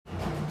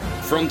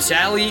From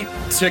Tally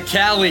to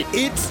Cali,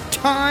 It's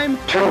time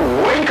to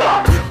wake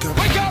up.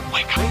 Wake up!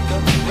 Wake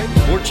up!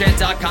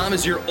 WarChant.com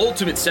is your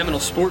ultimate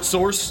Seminole sports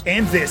source.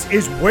 And this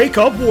is Wake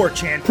Up War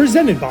Chant,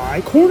 presented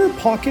by Corner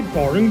Pocket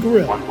Bar and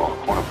Grill. One more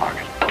corner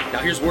pocket. Now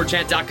here's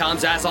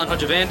WarChant.com's Aslan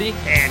Hajavandi.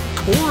 And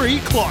Corey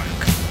Clark.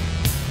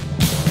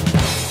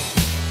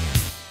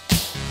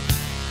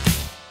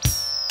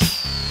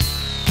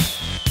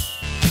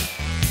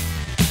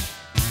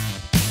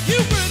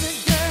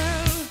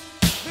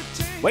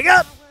 Wake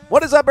up!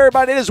 What is up,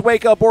 everybody? It is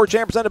Wake Up War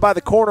Chant, presented by the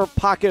Corner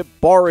Pocket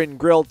Bar and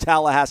Grill,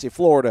 Tallahassee,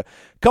 Florida.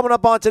 Coming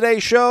up on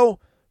today's show,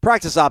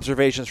 practice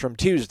observations from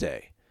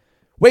Tuesday.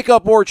 Wake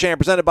Up War Chant,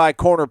 presented by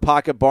Corner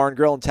Pocket Bar and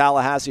Grill in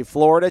Tallahassee,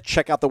 Florida.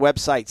 Check out the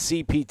website,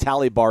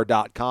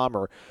 cptallybar.com,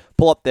 or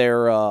pull up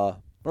their,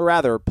 or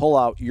rather, pull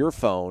out your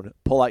phone,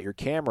 pull out your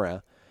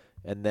camera,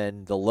 and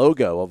then the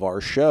logo of our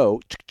show,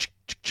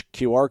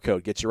 QR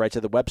code, gets you right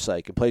to the website.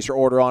 You can place your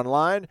order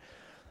online.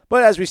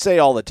 But as we say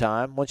all the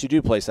time, once you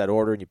do place that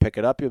order and you pick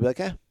it up, you'll be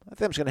like, I think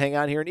I'm just going to hang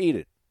out here and eat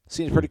it.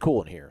 Seems pretty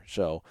cool in here.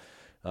 So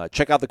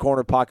check out the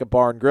Corner Pocket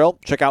Bar and Grill.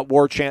 Check out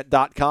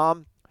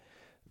warchant.com.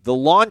 The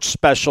launch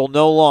special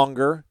no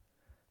longer,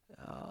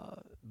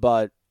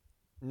 but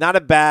not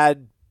a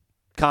bad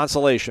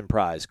consolation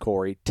prize,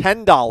 Corey.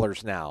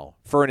 $10 now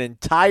for an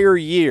entire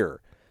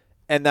year.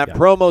 And that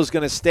promo is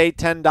going to stay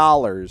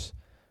 $10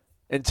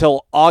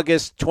 until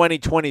August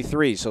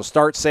 2023. So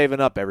start saving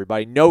up,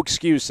 everybody. No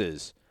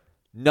excuses.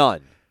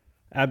 None.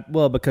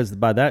 Well, because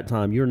by that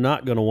time, you're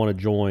not going to want to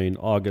join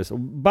August.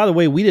 By the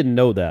way, we didn't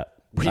know that.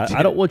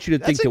 I don't want you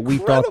to think that we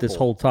thought this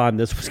whole time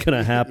this was going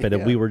to happen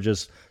and we were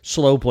just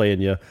slow playing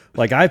you.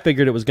 Like, I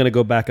figured it was going to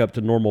go back up to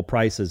normal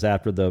prices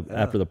after the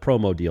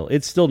promo deal.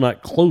 It's still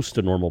not close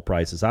to normal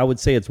prices. I would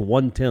say it's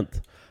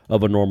 1/10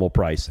 of a normal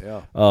price.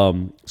 Yeah.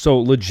 So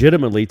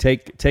legitimately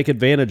take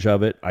advantage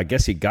of it. I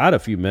guess you got a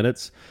few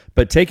minutes,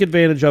 but take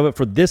advantage of it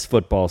for this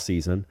football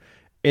season.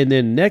 And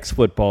then next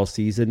football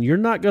season, you're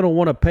not going to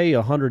want to pay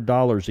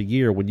 $100 a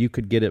year when you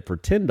could get it for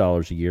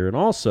 $10 a year. And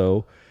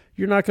also,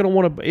 you're not going to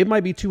want to. It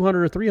might be $200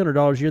 or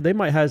 $300 a year. They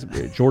might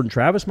have Jordan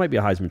Travis might be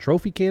a Heisman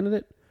Trophy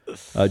candidate.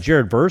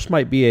 Jared Verse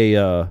might be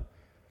a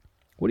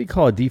what do you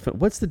call a defense?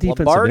 What's the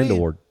defensive Lombardi? end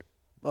award?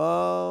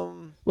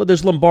 Well,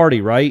 there's Lombardi,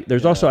 right?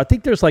 There's also, I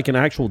think there's like an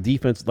actual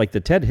defense, like the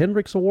Ted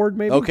Hendricks Award,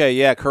 maybe. Okay,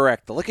 yeah,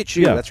 correct. Look at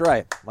you. Yeah. That's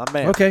right, my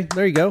man. Okay,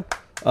 there you go.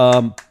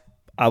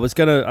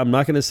 I'm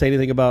not gonna say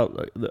anything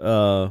about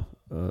the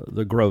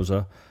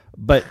Groza,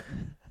 but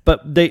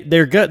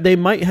they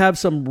might have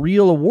some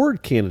real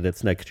award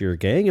candidates next year,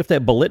 gang. If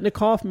that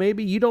Biletnikoff,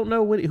 maybe, you don't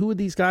know who of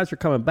these guys are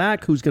coming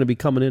back, who's going to be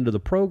coming into the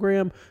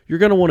program. You're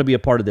going to want to be a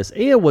part of this.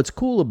 And what's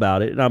cool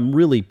about it, and I'm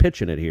really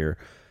pitching it here,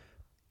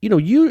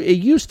 it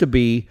used to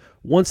be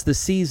once the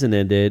season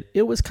ended,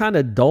 it was kind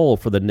of dull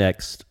for the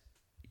next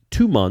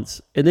 2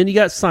 months, and then you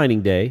got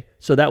signing day,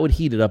 so that would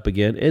heat it up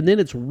again, and then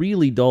it's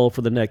really dull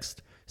for the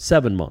next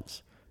 7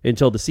 months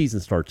until the season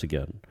starts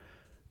again.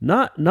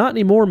 Not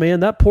anymore,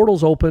 man. That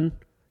portal's open.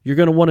 You're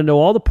going to want to know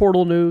all the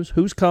portal news,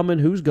 who's coming,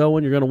 who's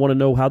going. You're going to want to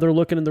know how they're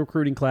looking in the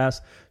recruiting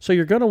class. So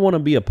you're going to want to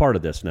be a part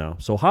of this now.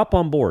 So hop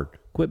on board.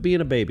 Quit being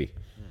a baby.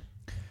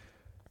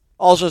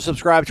 Also,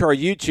 subscribe to our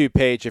YouTube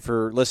page if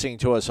you're listening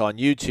to us on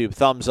YouTube.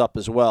 Thumbs up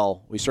as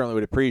well. We certainly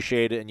would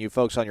appreciate it. And you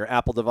folks on your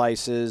Apple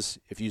devices,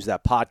 if you use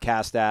that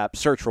podcast app,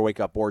 search for Wake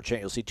Up War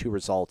Chant. You'll see 2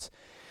 results.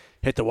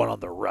 Hit the one on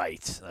the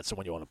right. That's the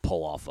one you want to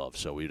pull off of,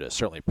 so we'd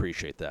certainly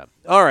appreciate that.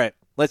 All right,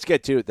 let's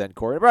get to it then,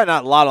 Corey. Probably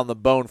not a lot on the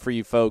bone for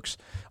you folks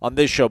on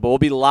this show, but we'll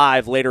be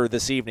live later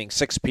this evening,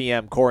 6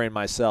 p.m., Corey and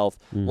myself,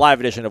 live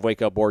edition of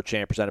Wake Up War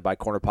Chant presented by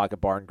Corner Pocket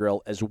Bar and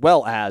Grill, as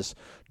well as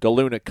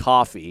DeLuna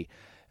Coffee.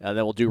 And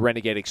then we'll do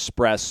Renegade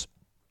Express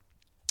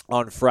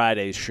on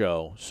Friday's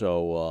show,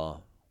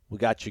 so we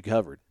got you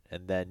covered.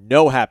 And then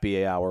no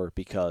happy hour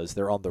because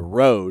they're on the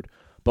road.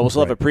 But we'll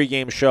still have a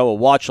pregame show, a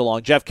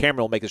watch-along. Jeff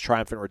Cameron will make his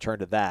triumphant return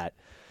to that.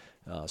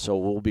 So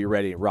we'll be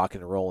ready,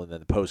 rocking and rolling, and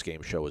then the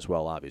postgame show as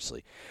well,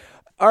 obviously.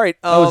 All right.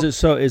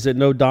 Is it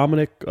no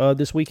Dominic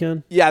this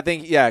weekend?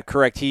 Yeah,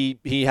 correct. He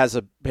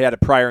had a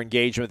prior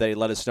engagement that he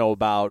let us know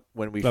about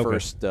when we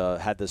first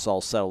had this all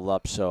settled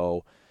up.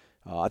 So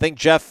I think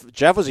Jeff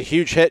was a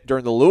huge hit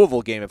during the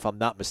Louisville game, if I'm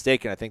not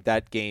mistaken. I think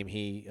that game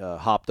he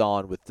hopped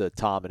on with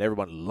Tom, and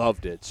everyone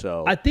loved it.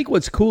 So I think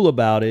what's cool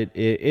about it,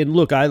 and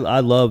look, I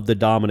love the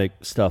Dominic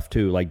stuff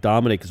too. Like,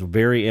 Dominic is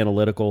very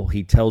analytical.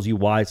 He tells you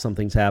why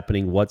something's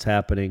happening, what's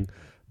happening.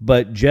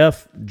 But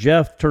Jeff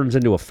turns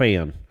into a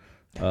fan,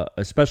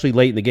 especially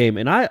late in the game.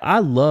 And I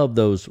love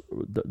those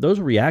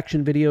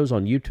reaction videos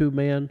on YouTube,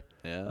 man,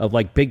 of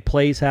like big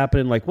plays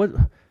happening. Like, what?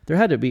 There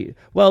had to be.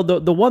 Well,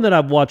 the one that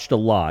I've watched a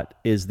lot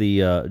is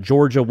the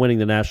Georgia winning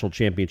the national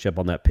championship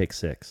on that pick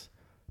six.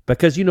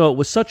 Because, it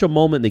was such a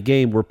moment in the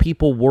game where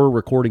people were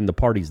recording the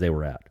parties they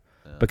were at.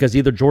 Because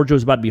either Georgia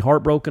was about to be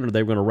heartbroken or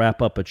they were going to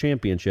wrap up a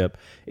championship.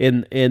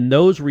 In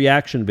those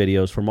reaction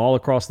videos from all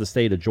across the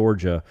state of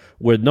Georgia,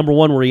 where number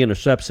one, where he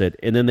intercepts it,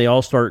 and then they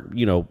all start,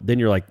 then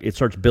you're like, it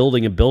starts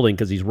building and building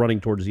because he's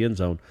running towards the end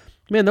zone.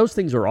 Man, those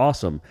things are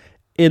awesome.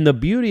 And the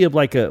beauty of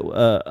like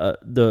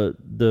the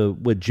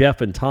with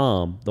Jeff and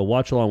Tom, the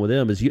watch along with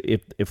them is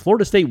if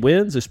Florida State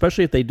wins,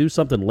 especially if they do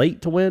something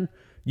late to win,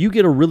 you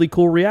get a really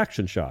cool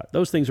reaction shot.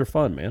 Those things are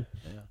fun, man.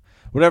 Yeah.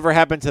 Whatever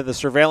happened to the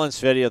surveillance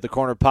video of the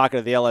corner pocket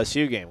of the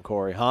LSU game,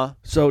 Corey, huh?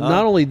 So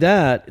not only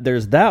that,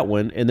 there's that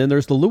one, and then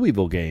there's the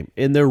Louisville game.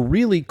 And they're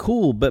really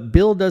cool, but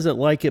Bill doesn't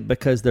like it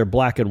because they're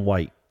black and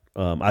white.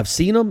 I've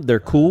seen them. They're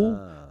cool.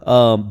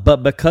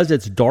 But because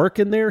it's dark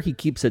in there, he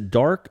keeps it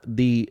dark.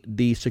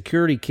 The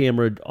security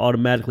camera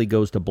automatically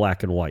goes to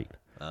black and white.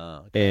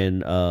 Okay.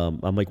 And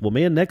I'm like, well,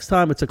 man, next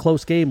time it's a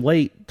close game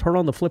late, turn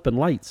on the flipping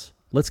lights.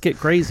 Let's get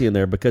crazy in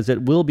there because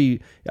it will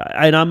be.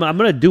 And I'm going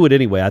to do it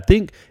anyway. I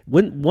think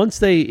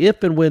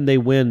if and when they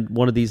win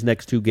one of these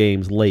next two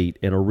games late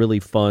in a really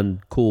fun,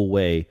 cool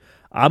way,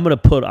 I'm going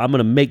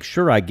to make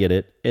sure I get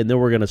it, and then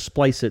we're going to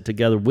splice it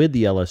together with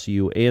the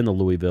LSU and the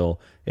Louisville,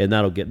 and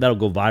that'll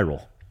go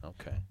viral.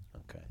 Okay.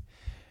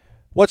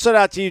 What stood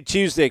out to you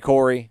Tuesday,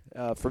 Corey?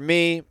 For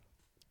me,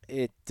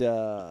 it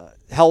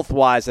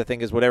health-wise, I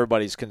think, is what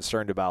everybody's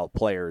concerned about.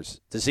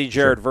 Players to see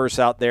Jared Verse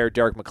out there,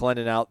 Derek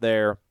McClendon out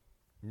there,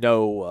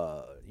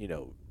 no,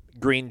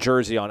 green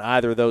jersey on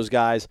either of those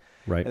guys,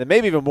 right? And then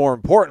maybe even more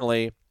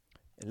importantly,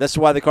 and this is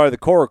why they call it the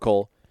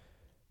coracle,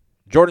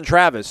 Jordan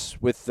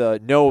Travis with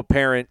no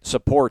apparent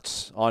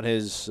supports on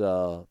his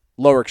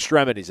lower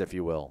extremities, if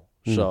you will.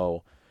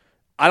 So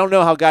I don't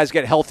know how guys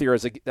get healthier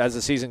as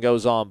the season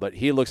goes on, but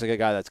he looks like a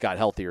guy that's got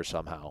healthier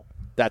somehow.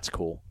 That's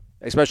cool,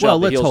 especially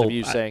on the heels of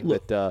you saying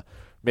that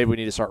maybe we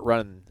need to start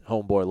running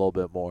homeboy a little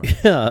bit more.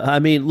 Yeah, I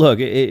mean, look,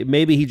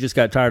 maybe he just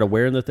got tired of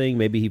wearing the thing.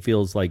 Maybe he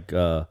feels like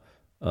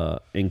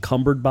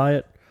encumbered by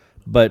it.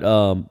 But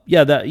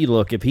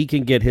look, if he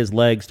can get his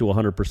legs to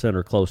 100%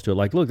 or close to it,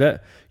 like, look,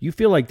 that you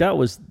feel like that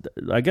was.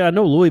 I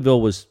know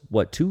Louisville was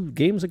 2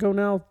 games ago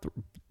now,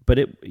 but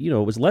it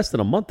was less than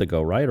a month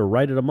ago, right, or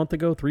right at a month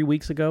ago, 3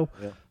 weeks ago.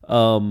 Yeah.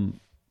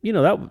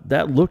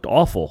 That looked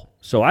awful.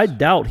 So I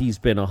doubt he's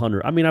been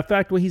 100. I mean, in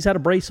fact, he's had a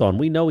brace on.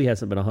 We know he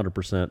hasn't been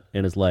 100%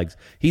 in his legs.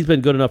 He's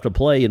been good enough to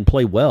play and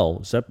play well,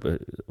 except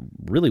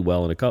really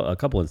well in a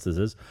couple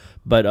instances.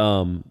 But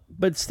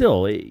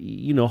still,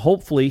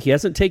 hopefully he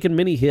hasn't taken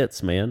many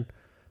hits, man.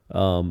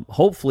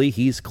 Hopefully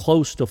he's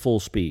close to full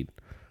speed,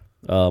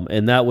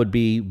 and that would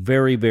be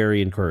very,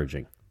 very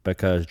encouraging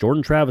because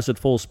Jordan Travis at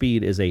full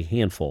speed is a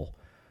handful.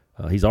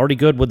 He's already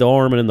good with the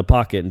arm and in the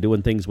pocket and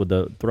doing things with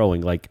the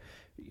throwing. Like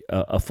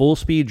a full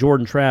speed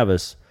Jordan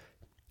Travis.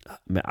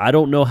 I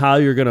don't know how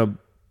you're going to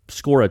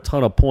score a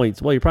ton of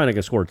points. Well, you're probably not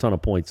going to score a ton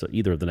of points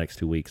either of the next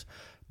 2 weeks.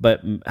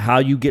 But how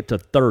you get to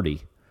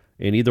 30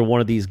 in either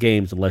one of these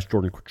games unless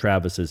Jordan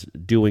Travis is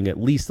doing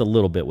at least a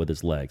little bit with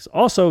his legs.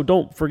 Also,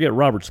 don't forget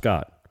Robert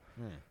Scott.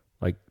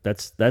 Like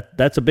that's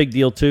a big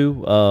deal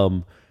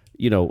too.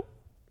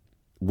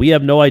 We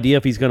have no idea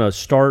if he's going to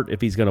start,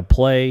 if he's going to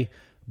play,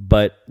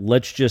 but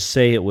let's just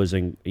say it was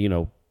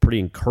pretty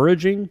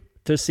encouraging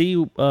to see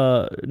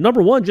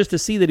number one, just to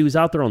see that he was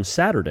out there on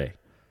Saturday.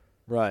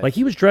 Right. Like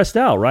he was dressed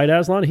out, right,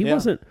 Aslan? He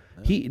wasn't.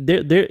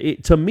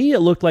 To me, it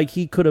looked like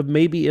he could have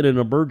maybe in an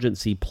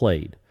emergency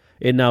played.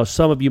 And now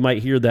some of you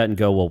might hear that and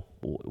go,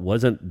 well,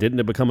 didn't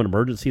it become an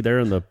emergency there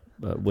in the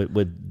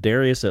with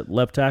Darius at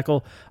left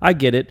tackle? I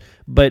get it,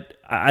 but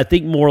I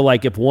think more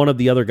like if one of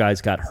the other guys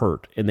got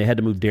hurt and they had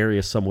to move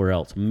Darius somewhere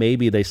else,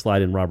 maybe they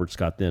slide in Robert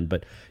Scott then.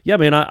 But yeah,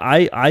 man,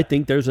 I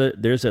think there's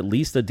at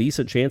least a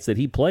decent chance that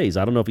he plays.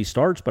 I don't know if he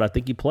starts, but I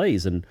think he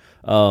plays, and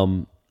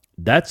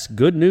that's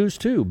good news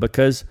too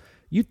because.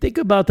 You think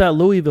about that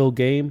Louisville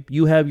game,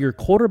 you have your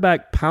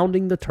quarterback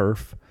pounding the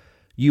turf,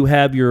 you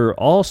have your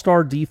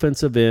all-star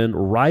defensive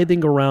end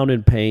writhing around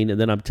in pain,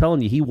 and then I'm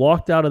telling you, he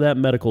walked out of that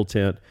medical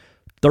tent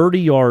 30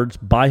 yards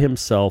by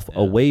himself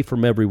away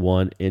from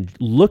everyone and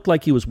looked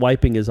like he was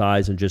wiping his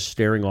eyes and just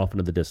staring off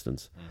into the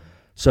distance.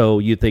 So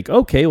you think,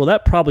 okay, well,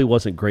 that probably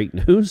wasn't great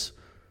news.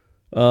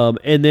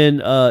 And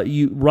then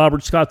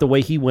Robert Scott, the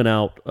way he went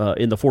out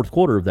in the fourth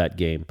quarter of that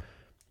game.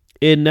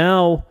 And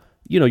now...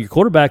 your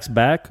quarterback's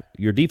back,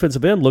 your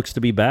defensive end looks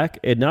to be back,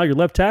 and now your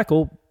left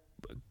tackle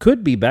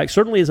could be back,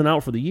 certainly isn't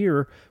out for the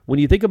year. When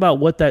you think about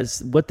what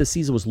the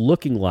season was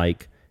looking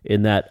like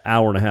in that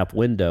hour-and-a-half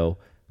window,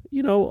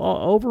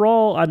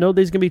 overall, I know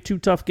there's going to be 2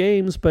 tough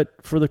games, but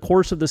for the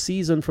course of the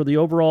season, for the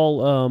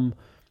overall,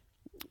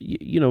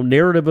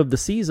 narrative of the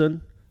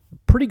season,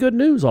 pretty good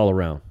news all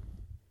around.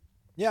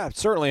 Yeah, I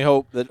certainly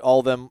hope that all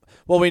of them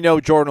 – well, we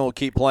know Jordan will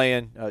keep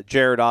playing.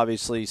 Jared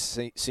obviously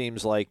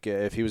seems like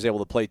if he was able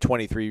to play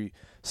 23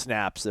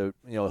 snaps,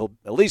 he'll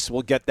at least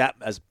we'll get that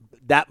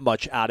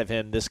much out of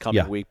him this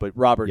coming week. But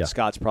Robert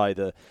Scott's probably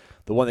the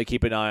one to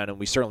keep an eye on, and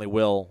we certainly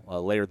will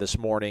later this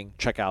morning.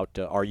 Check out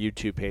our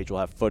YouTube page. We'll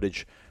have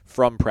footage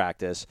from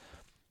practice.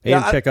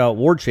 And check out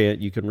War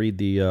Chant. You can read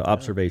the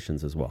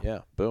observations as well. Yeah,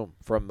 boom.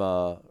 From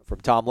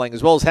Tom Lang,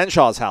 as well as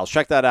Henshaw's house.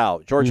 Check that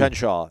out. George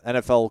Henshaw,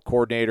 NFL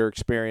coordinator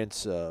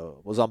experience,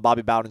 was on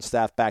Bobby Bowden's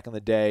staff back in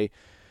the day.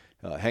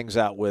 Hangs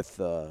out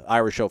with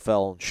Irish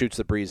O'Fell and shoots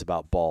the breeze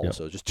about ball. Yep.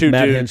 So just two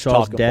Matt dudes Henshaw's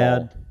talking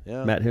dad. ball.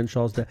 Yeah. Matt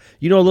Henshaw's dad.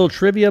 You know a little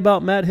trivia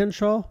about Matt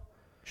Henshaw?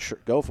 Sure,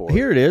 go for it.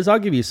 Here it is. I'll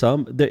give you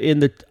some.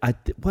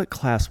 What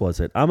class was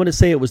it? I'm going to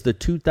say it was the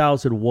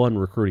 2001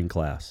 recruiting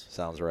class.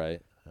 Sounds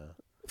right. Yeah.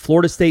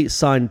 Florida State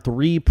signed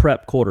 3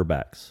 prep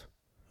quarterbacks.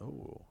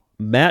 Oh.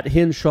 Matt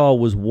Henshaw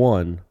was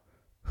one.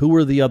 Who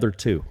were the other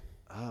 2?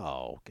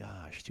 Oh,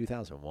 gosh.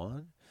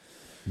 2001?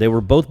 They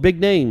were both big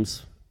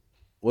names.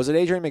 Was it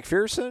Adrian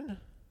McPherson?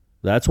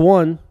 That's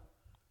one.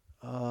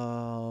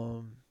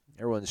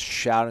 Everyone's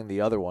shouting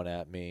the other one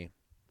at me.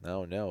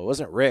 No, it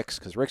wasn't Ricks,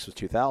 because Ricks was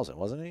 2000,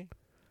 wasn't he?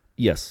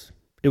 Yes.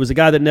 It was a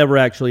guy that never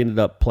actually ended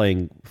up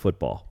playing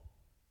football.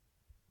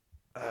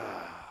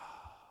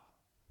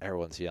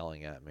 Everyone's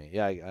yelling at me.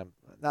 Yeah, I'm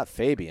not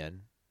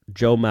Fabian.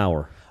 Joe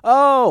Mauer.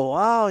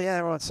 Oh, yeah,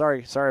 everyone's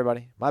sorry,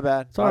 buddy. My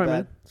bad. Sorry, My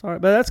man. bad. Sorry,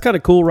 but that's kind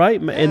of cool,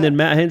 right? Yeah. And then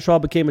Matt Henshaw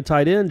became a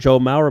tight end. Joe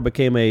Mauer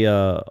became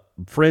a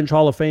fringe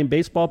Hall of Fame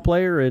baseball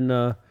player, and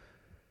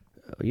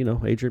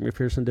Adrian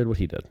McPherson did what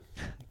he did.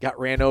 Got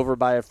ran over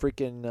by a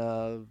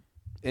freaking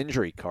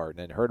injury cart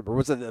and hurt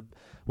him.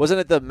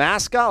 Wasn't it the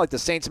mascot, like the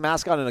Saints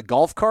mascot in a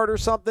golf cart or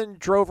something,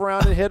 drove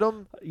around and hit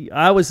him?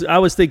 I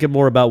was thinking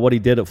more about what he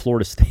did at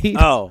Florida State.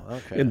 Oh,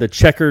 okay. And the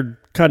checkered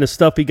kind of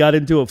stuff he got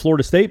into at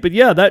Florida State. But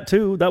yeah, that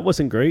too. That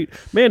wasn't great.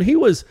 Man, he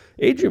was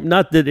Adrian.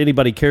 Not that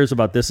anybody cares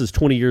about this. Is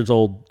 20 years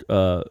old.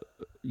 A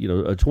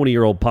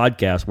 20-year-old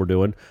podcast we're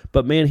doing.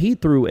 But man, he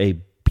threw a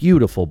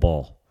beautiful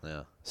ball.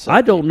 Yeah.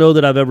 I don't know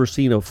that I've ever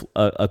seen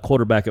a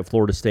quarterback at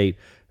Florida State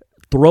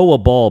throw a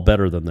ball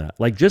better than that.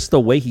 Like just the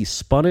way he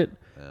spun it,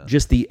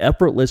 just the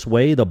effortless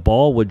way the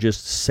ball would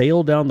just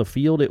sail down the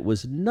field. It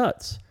was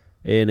nuts.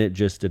 And it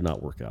just did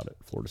not work out at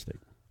Florida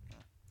State.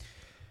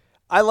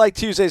 I like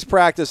Tuesday's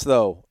practice,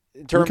 though,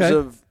 in terms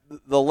of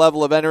the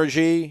level of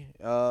energy.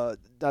 Not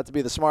to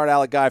be the smart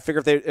aleck guy, I figure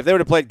if they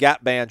would have played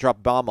Gap Band, drop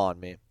a bomb on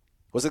me.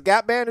 Was it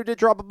Gap Band who did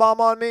drop a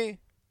bomb on me?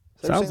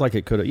 Sounds like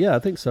it could have. Yeah, I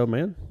think so,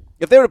 man.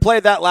 If they would have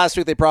played that last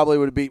week, they probably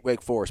would have beat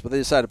Wake Forest, but they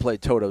decided to play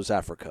Toto's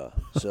Africa.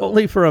 So.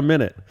 Only for a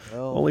minute.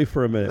 Oh. Only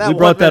for a minute. That We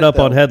brought that up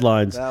on though.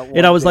 headlines.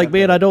 And I was like,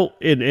 man, I don't,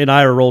 and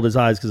Ira rolled his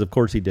eyes because of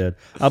course he did.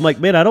 I'm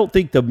like, man, I don't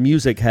think the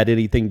music had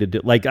anything to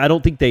do. Like, I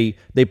don't think they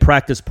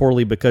practiced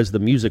poorly because the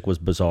music was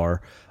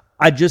bizarre.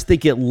 I just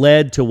think it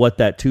led to what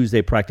that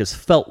Tuesday practice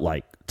felt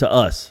like to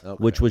us,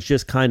 which was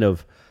just kind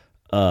of,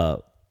 I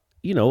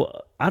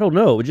don't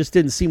know. It just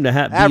didn't seem to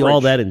be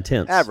all that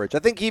intense. Average. I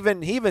think he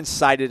even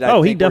cited.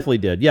 He definitely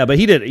did. Yeah, but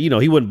he did. He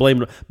wouldn't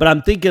blame him. But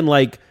I'm thinking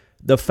like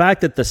the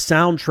fact that the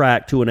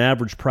soundtrack to an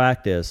average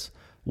practice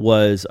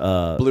was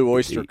Blue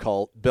Oyster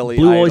Cult, Billy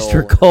Blue Idol,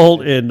 Oyster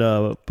Cult, and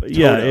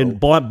and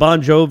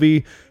Bon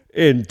Jovi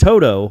and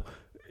Toto.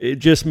 It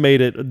just made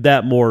it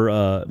that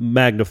more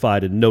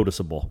magnified and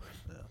noticeable.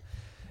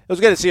 It was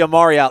good to see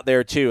Amari out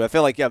there, too. I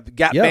feel like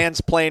Gap Band's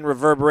playing,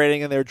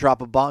 reverberating, and they're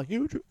dropping bomb.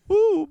 Huge,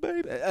 woo,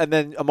 baby. And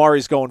then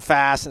Amari's going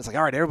fast, and it's like,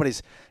 all right,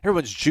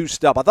 everyone's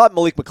juiced up. I thought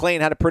Malik McClain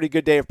had a pretty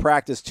good day of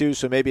practice, too,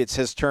 so maybe it's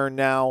his turn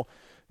now.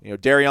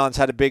 Darion's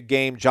had a big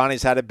game.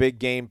 Johnny's had a big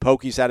game.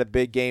 Pokey's had a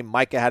big game.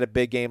 Micah had a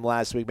big game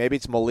last week. Maybe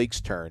it's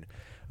Malik's turn.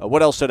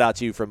 What else stood out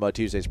to you from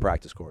Tuesday's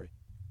practice, Corey?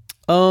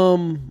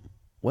 Let's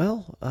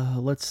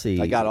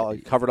see. I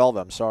covered all of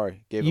them.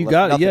 Sorry. You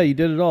got it. Yeah, you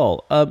did it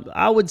all.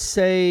 I would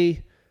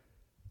say...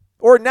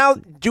 Or now,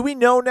 do we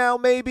know now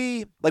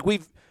maybe? Like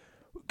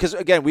because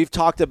again, we've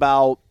talked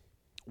about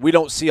we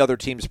don't see other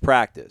teams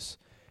practice.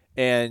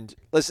 And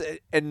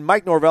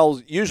Mike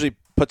Norvell usually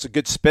puts a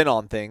good spin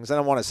on things. I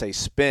don't want to say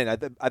spin.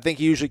 I think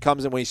he usually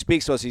comes in when he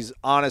speaks to us, he's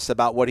honest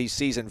about what he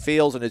sees and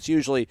feels, and it's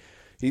usually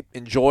he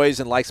enjoys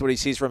and likes what he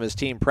sees from his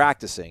team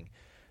practicing.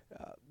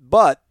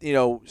 But,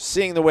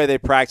 seeing the way they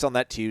practice on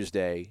that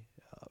Tuesday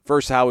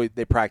versus how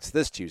they practice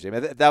this Tuesday. I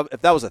mean, if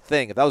that was a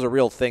thing, if that was a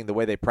real thing, the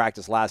way they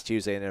practiced last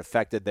Tuesday and it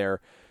affected their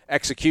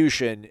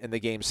execution in the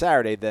game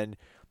Saturday, then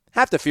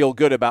have to feel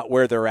good about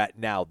where they're at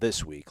now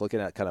this week, looking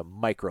at kind of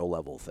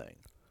micro-level thing.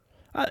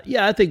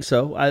 Yeah, I think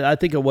so. I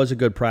think it was a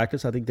good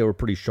practice. I think they were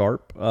pretty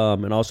sharp,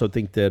 and also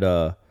think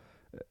that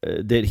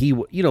he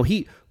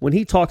when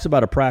he talks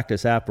about a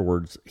practice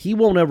afterwards, he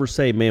won't ever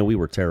say, "Man, we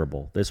were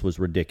terrible. This was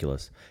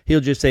ridiculous." He'll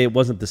just say it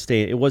wasn't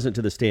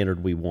to the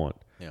standard we want.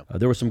 Yeah.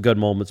 There were some good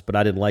moments, but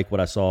I didn't like what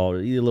I saw.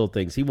 Little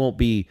things. He won't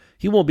be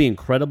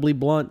incredibly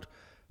blunt,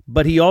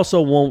 but he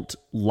also won't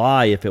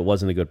lie if it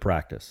wasn't a good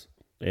practice.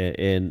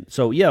 And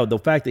so, yeah, the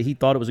fact that he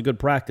thought it was a good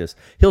practice,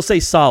 he'll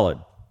say solid,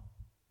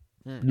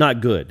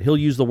 not good. He'll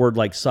use the word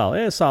like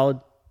solid.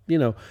 Solid.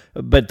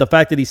 But the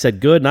fact that he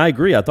said good, and I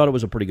agree, I thought it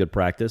was a pretty good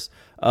practice.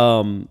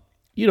 They're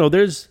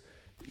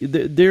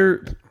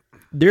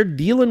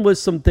dealing with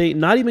some things.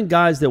 Not even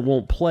guys that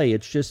won't play.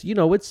 It's just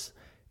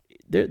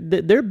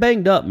they're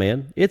banged up,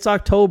 man. It's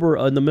October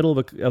in the middle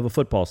of a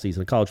football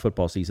season, a college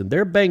football season.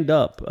 They're banged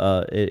up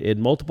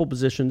in multiple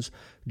positions,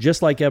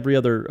 just like every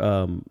other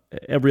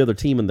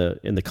team in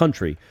the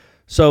country.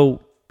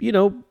 So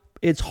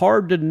it's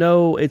hard to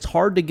know. It's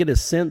hard to get a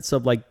sense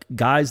of like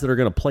guys that are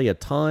going to play a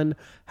ton,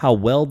 how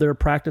well they're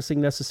practicing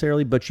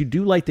necessarily. But you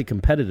do like the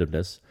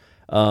competitiveness,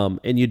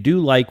 and you do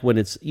like when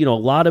it's a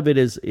lot of it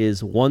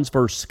is one's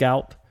first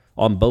scout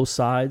on both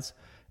sides.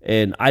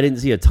 And I didn't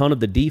see a ton of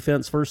the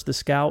defense versus the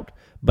scout,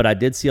 but I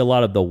did see a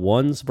lot of the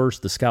ones versus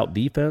the scout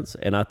defense,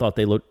 and I thought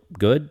they looked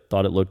good.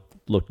 Thought it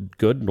looked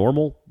good,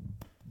 normal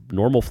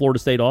Florida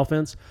State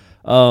offense.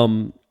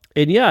 And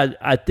yeah,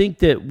 I think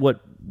that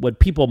what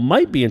people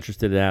might be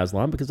interested in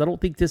Aslan, because I don't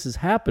think this has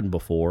happened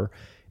before,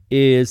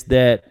 is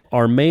that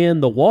our man,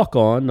 the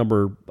walk-on,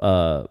 number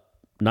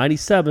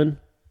 97,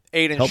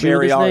 Aiden help me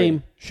with his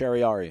name.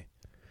 Shariari.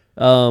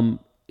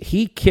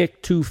 He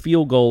kicked 2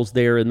 field goals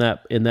there in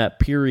that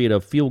period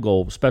of field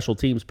goal special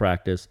teams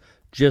practice,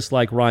 just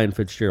like Ryan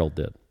Fitzgerald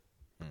did.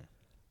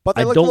 But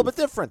they look a little bit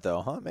different,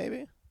 though, huh?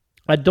 Maybe.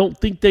 I don't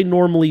think they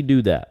normally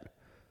do that.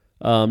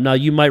 Now,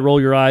 you might roll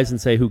your eyes and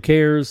say, who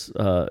cares?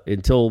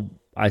 Until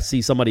I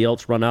see somebody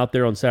else run out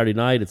there on Saturday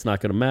night, it's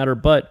not going to matter.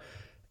 But,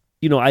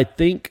 I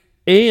think,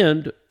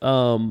 and,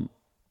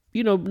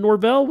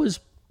 Norvell was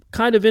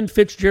kind of in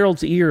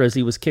Fitzgerald's ear as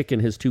he was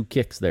kicking his 2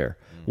 kicks there.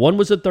 One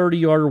was a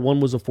 30-yarder, one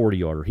was a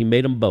 40-yarder. He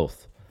made them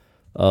both.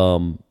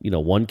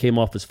 One came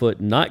off his foot,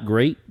 not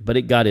great, but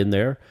it got in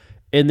there.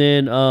 And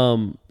then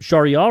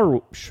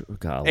Shariar,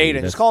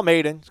 Aiden. Just call him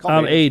Aiden.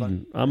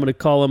 Aiden. I'm going to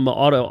call him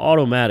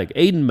Automatic.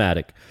 Aiden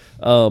Matic.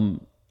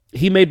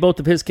 He made both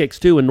of his kicks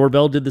too, and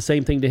Norvell did the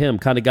same thing to him.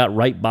 Kind of got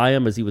right by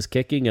him as he was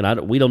kicking,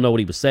 and we don't know what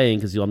he was saying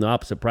because he's on the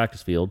opposite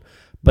practice field.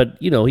 But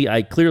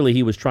clearly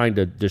he was trying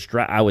to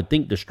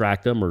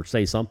distract him or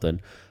say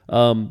something.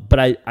 But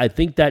I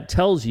think that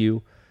tells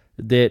you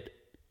that,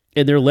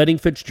 and they're letting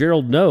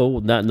Fitzgerald know,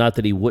 not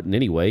that he wouldn't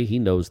anyway. He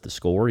knows the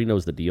score, he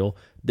knows the deal.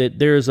 That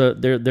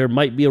there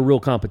might be a real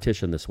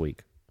competition this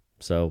week.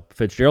 So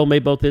Fitzgerald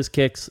made both his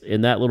kicks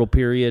in that little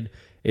period,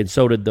 and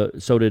so did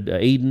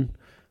Aiden.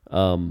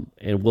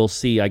 And we'll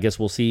see. I guess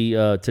we'll see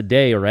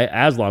today, or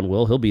Aslan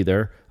will. He'll be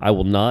there. I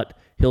will not.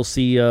 We'll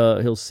see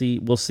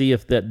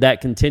if that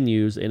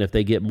continues, and if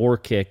they get more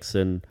kicks,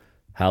 and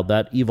how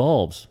that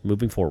evolves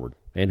moving forward,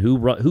 and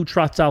who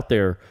trots out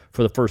there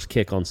for the first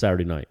kick on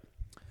Saturday night.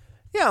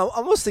 Yeah, I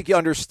almost think you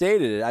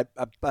understated it.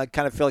 I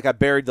kind of feel like I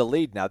buried the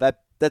lead now.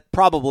 That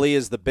probably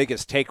is the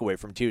biggest takeaway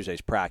from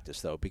Tuesday's practice,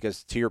 though,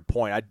 because to your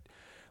point,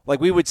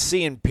 we would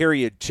see in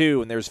period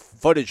 2, and there's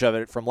footage of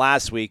it from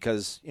last week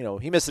because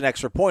he missed an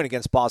extra point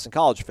against Boston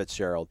College,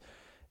 Fitzgerald.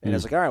 And I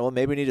was like, all right, well,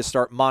 maybe we need to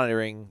start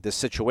monitoring this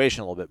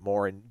situation a little bit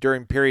more. And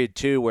during period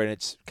 2, when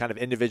it's kind of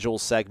individual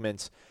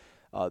segments,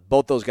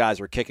 both those guys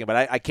were kicking. But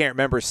I can't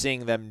remember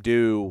seeing them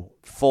do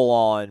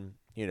full-on,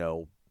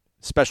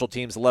 special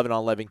teams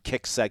 11-on-11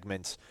 kick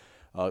segments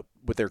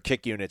with their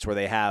kick units where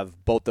they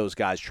have both those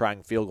guys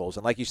trying field goals.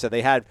 And like you said,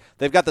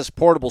 they've got this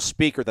portable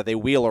speaker that they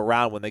wheel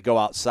around when they go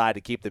outside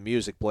to keep the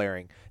music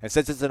blaring. And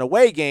since it's an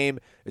away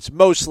game, it's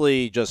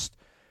mostly just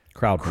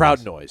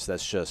crowd noise.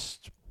 That's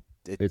just...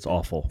 It's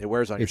awful. It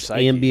wears on your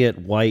psyche. It's ambient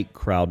white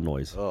crowd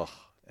noise. Ugh,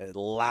 and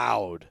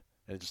loud.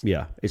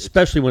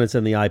 Especially when it's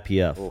in the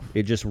IPF. Oof.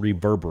 It just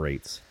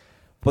reverberates.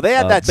 Well, they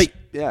had that.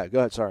 Yeah, go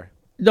ahead. Sorry.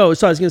 No,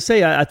 so I was going to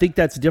say, I think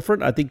that's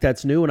different. I think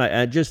that's new, and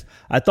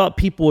I thought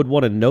people would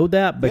want to know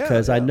that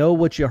because I know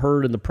what you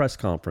heard in the press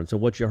conference and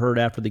what you heard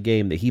after the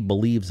game, that he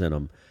believes in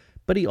them.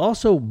 But he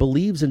also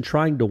believes in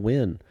trying to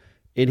win.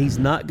 And he's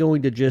not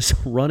going to just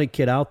run a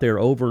kid out there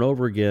over and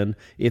over again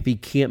if he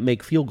can't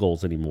make field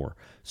goals anymore.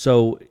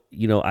 So,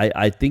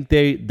 I think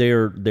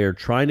they're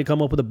trying to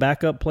come up with a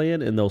backup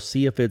plan, and they'll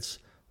see if it's,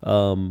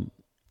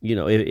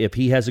 if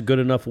he has a good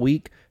enough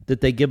week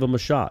that they give him a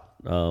shot.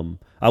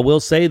 I will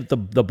say that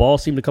the ball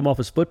seemed to come off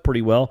his foot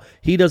pretty well.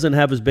 He doesn't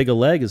have as big a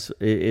leg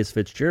as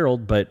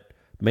Fitzgerald, but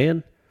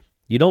man,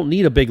 you don't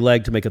need a big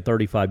leg to make a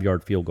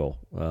 35-yard field goal.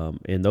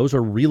 And those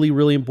are really,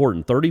 really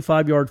important.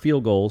 35-yard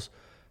field goals,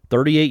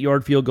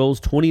 38-yard field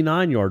goals,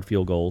 29-yard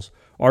field goals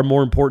are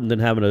more important than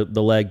having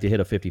the leg to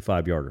hit a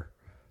 55-yarder.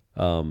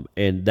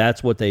 And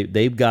that's what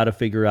they've got to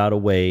figure out a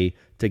way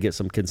to get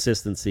some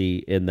consistency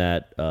in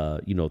that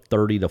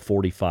 30 to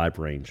 45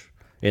 range.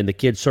 And the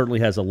kid certainly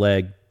has a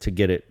leg to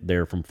get it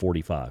there from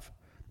 45.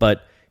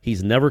 But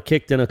he's never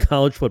kicked in a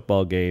college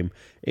football game,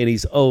 and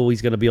he's going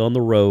to be on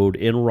the road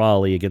in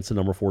Raleigh against the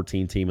number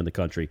 14 team in the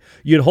country.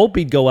 You'd hope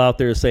he'd go out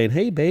there saying,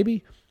 "Hey,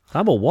 baby,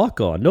 I'm a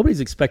walk-on.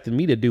 Nobody's expecting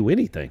me to do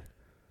anything."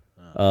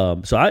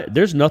 So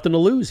there's nothing to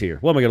lose here.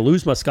 What, am I going to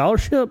lose my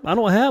scholarship? I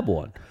don't have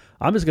one.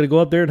 I'm just going to go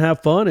up there and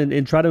have fun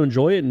and try to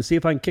enjoy it and see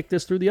if I can kick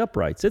this through the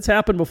uprights. It's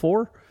happened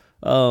before.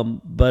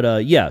 So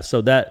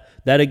that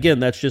again,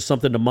 that's just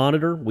something to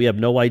monitor. We have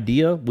no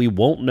idea. We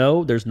won't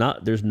know. There's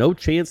no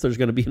chance there's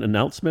going to be an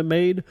announcement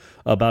made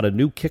about a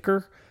new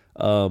kicker.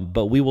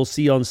 But we will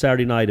see on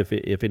Saturday night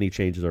if any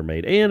changes are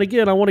made. And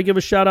again, I want to give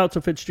a shout out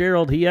to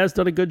Fitzgerald. He has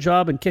done a good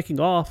job in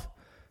kicking off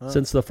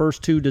since the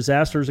first 2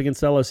 disasters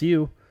against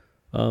LSU.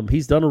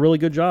 He's done a really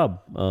good job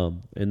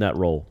in that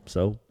role.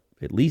 So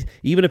at least,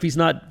 even if he's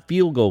not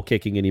field goal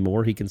kicking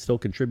anymore, he can still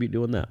contribute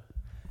doing that.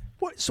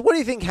 So what do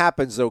you think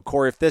happens, though,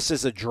 Corey, if this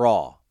is a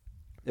draw?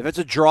 If it's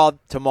a draw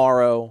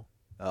tomorrow,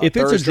 if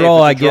Thursday, it's a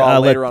draw,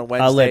 later on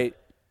Wednesday.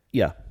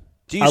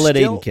 I let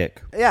Aiden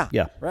kick. Yeah.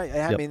 Right.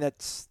 I mean,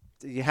 that's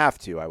you have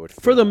to. I would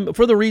for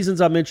the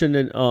reasons I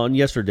mentioned on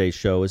yesterday's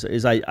show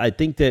is I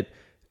think that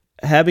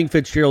having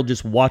Fitzgerald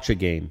just watch a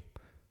game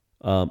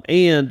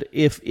And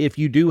if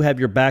you do have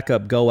your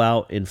backup go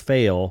out and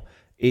fail,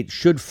 it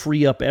should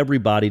free up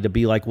everybody to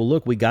be like, well,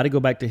 look, we got to go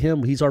back to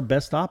him. He's our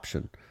best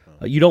option.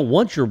 You don't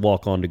want your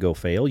walk-on to go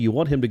fail. You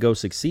want him to go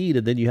succeed,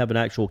 and then you have an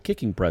actual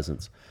kicking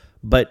presence.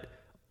 But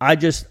I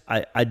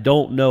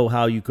don't know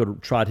how you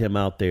could trot him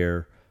out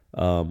there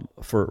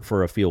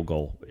for a field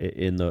goal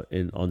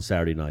on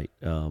Saturday night.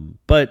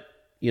 But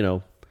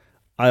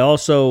I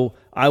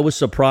was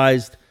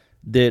surprised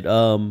that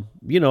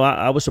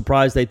I was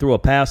surprised they threw a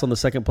pass on the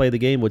second play of the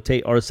game with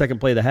Tate, or the second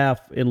play of the half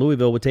in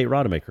Louisville with Tate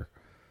Rodemaker.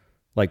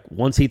 Like,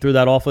 once he threw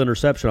that awful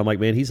interception, I'm like,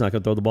 man, he's not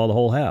going to throw the ball the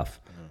whole half.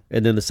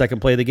 And then the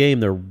second play of the game,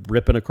 they're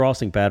ripping a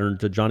crossing pattern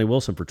to Johnny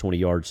Wilson for 20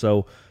 yards.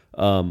 So,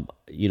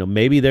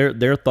 maybe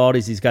their thought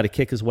is he's got to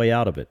kick his way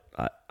out of it.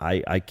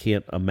 I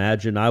can't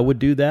imagine I would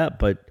do that,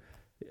 but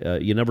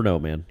you never know,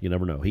 man. You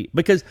never know.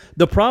 Because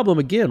the problem,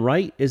 again,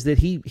 right, is that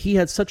he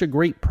had such a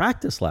great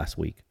practice last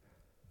week.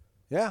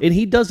 Yeah. And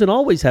he doesn't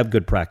always have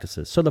good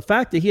practices. So the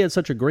fact that he had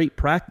such a great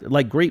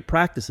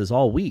practices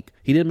all week,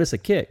 he didn't miss a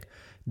kick.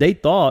 They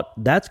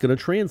thought that's going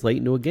to translate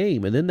into a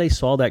game. And then they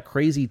saw that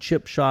crazy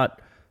chip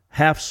shot,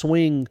 half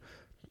swing,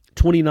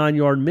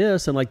 29-yard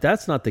miss, and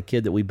that's not the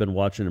kid that we've been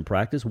watching in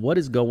practice. What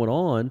is going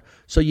on?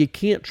 So you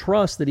can't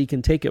trust that he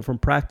can take it from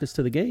practice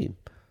to the game.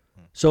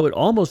 So it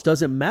almost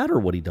doesn't matter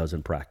what he does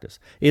in practice.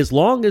 As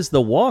long as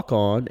the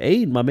walk-on,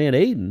 Aiden, my man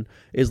Aiden,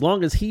 as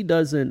long as he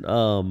doesn't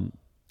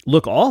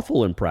look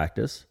awful in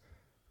practice,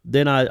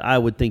 then I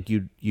would think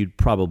you'd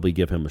probably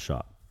give him a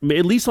shot. I mean,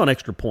 at least on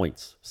extra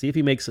points. See if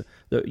he makes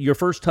your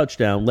first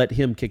touchdown, let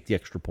him kick the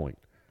extra point.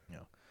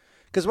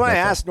 Because when I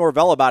asked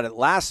Norvell about it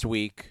last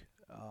week,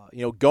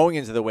 going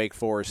into the Wake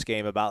Forest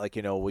game about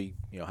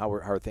how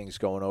are things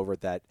going over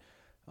at that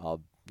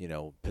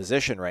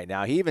position right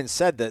now. He even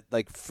said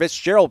that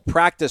Fitzgerald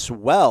practiced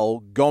well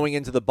going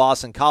into the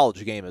Boston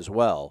College game as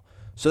well.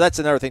 So that's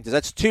another thing.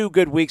 That's 2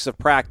 good weeks of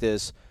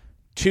practice,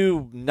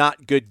 2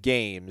 not good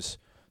games.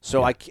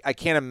 So I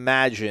can't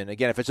imagine,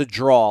 again, if it's a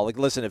draw,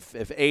 listen, if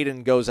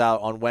Aiden goes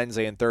out on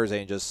Wednesday and Thursday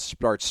and just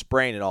starts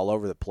spraying it all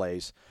over the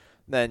place,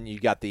 then you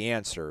got the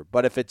answer.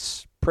 But if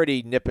it's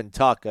pretty nip and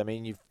tuck, I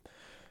mean,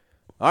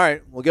 all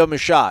right, we'll give him a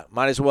shot.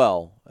 Might as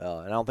well. And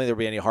I don't think there'll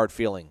be any hard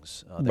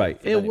feelings. Right.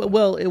 And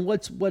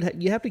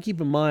what you have to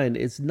keep in mind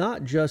is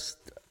not just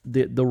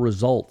the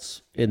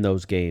results in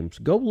those games.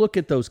 Go look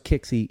at those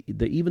kicks,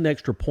 even the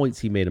extra points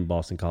he made in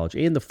Boston College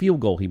and the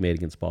field goal he made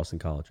against Boston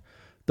College.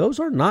 Those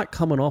are not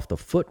coming off the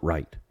foot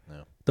right.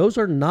 No. Those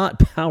are not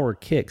power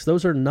kicks.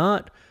 Those are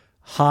not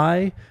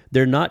high.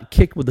 They're not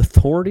kicked with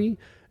authority.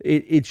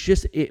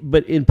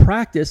 But in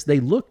practice,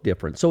 they look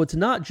different. So it's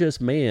not just,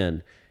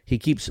 man, he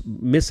keeps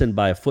missing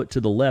by a foot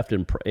to the left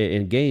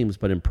in games,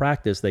 but in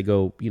practice they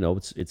go,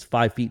 it's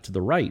 5 feet to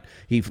the right.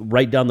 He's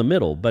right down the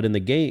middle. But in the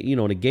game,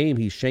 in a game,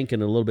 he's shanking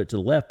a little bit to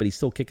the left, but he's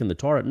still kicking the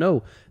target.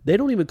 No, they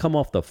don't even come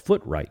off the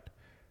foot right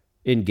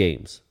in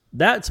games.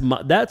 That's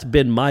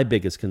been my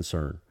biggest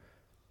concern.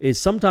 Is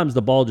sometimes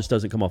the ball just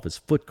doesn't come off his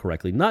foot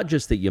correctly. Not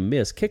just that you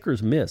miss.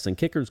 Kickers miss, and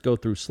kickers go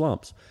through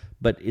slumps.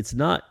 But it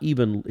doesn't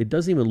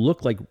even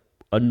look like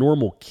a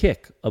normal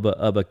kick of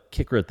a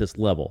kicker at this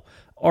level.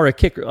 Or a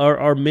kicker,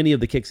 or many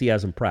of the kicks he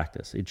has in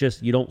practice. It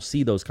just, you don't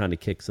see those kind of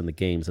kicks in the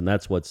games, and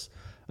that's what's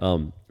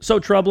so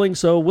troubling.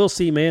 So we'll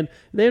see, man.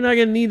 They're not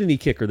going to need any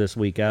kicker this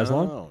week,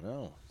 Aslan.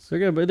 No.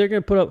 They're going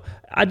to put up.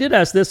 I did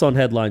ask this on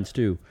headlines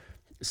too.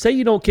 Say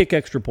you don't kick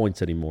extra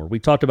points anymore. We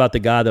talked about the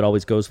guy that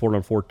always goes for it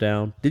on 4th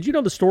down. Did you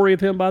know the story of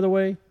him, by the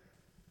way?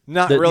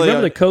 Not really. You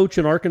remember the coach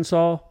in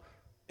Arkansas?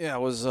 Yeah,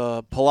 it was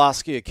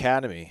Pulaski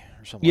Academy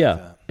or something like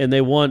that. And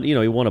they won, he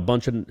won a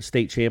bunch of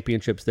state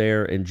championships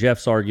there. And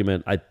Jeff's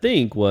argument, I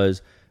think,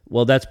 was,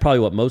 well, that's probably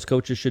what most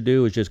coaches should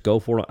do, is just go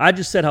for it. I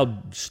just said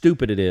how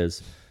stupid it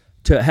is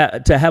to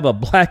have a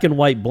black and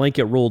white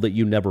blanket rule that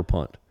you never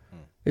punt.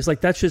 It's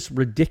that's just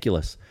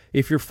ridiculous.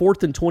 If you're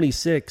 4th and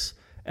 26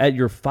 at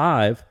your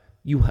 5,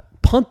 you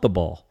punt the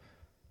ball.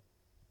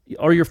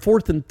 Or your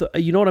 4th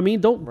and you know what I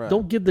mean?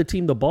 Don't give the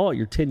team the ball at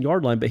your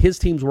 10-yard line. But his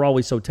teams were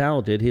always so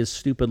talented, his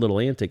stupid little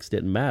antics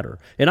didn't matter.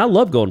 And I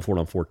love going for it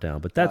on 4th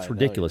down, but that's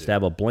ridiculous to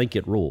have a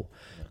blanket rule.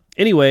 Yeah.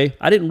 Anyway,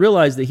 I didn't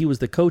realize that he was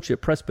the coach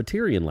at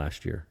Presbyterian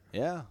last year.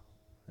 Yeah.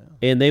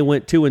 And they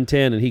went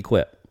 2-10, and he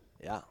quit.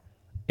 Yeah.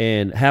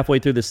 And halfway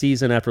through the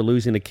season, after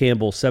losing to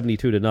Campbell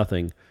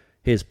 72-0,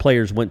 his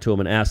players went to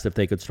him and asked if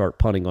they could start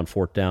punting on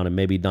 4th down and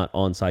maybe not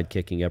onside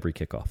kicking every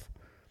kickoff.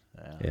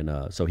 Yeah.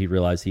 And so he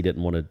realized he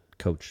didn't want to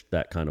coach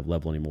that kind of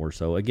level anymore.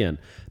 So again,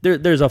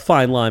 there's a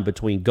fine line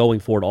between going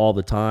for it all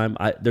the time.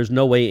 There's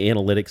no way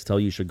analytics tell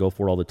you should go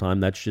for it all the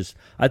time. That's just,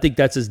 I think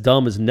that's as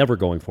dumb as never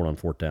going for it on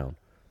 4th down.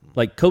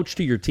 Coach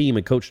to your team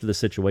and coach to the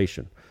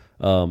situation.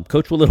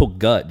 Coach with a little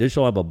gut.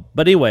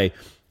 But anyway,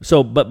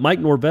 but Mike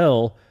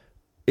Norvell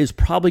is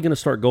probably going to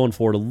start going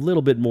for it a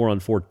little bit more on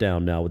 4th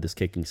down now with this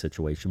kicking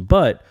situation.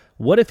 But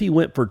what if he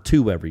went for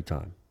 2 every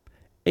time?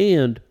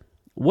 And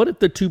what if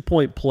the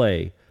 2-point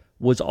play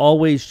was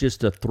always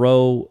just a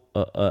throw,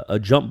 a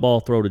jump ball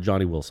throw to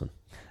Johnny Wilson?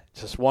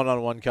 Just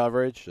one-on-one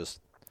coverage?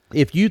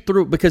 If you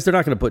threw, because they're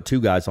not going to put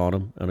 2 guys on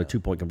him on a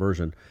 2-point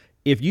conversion.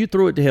 if you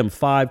threw it to him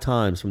 5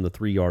 times from the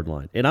 3-yard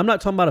line, and I'm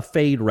not talking about a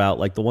fade route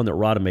like the one that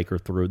Rodemaker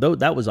threw, though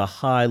that was a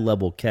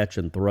high-level catch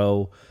and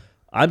throw.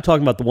 I'm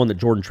talking about the one that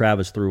Jordan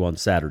Travis threw on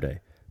Saturday.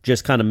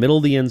 Just kind of middle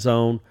of the end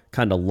zone,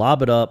 kind of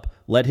lob it up,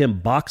 let him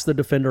box the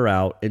defender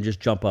out, and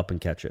just jump up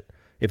and catch it.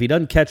 If he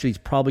doesn't catch it, he's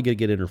probably going to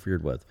get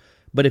interfered with.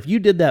 But if you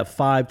did that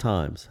 5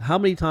 times, how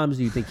many times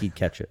do you think he'd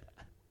catch it?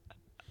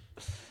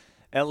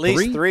 At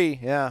least 3,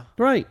 yeah.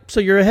 Right. So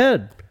you're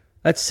ahead.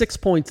 That's 6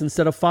 points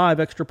instead of 5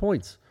 extra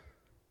points.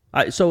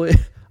 I know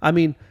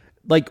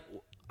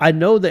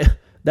that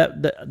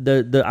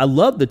I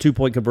love the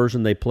 2-point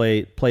conversion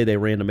play they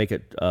ran to make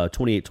it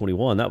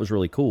 28-21. That was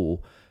really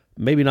cool.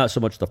 Maybe not so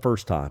much the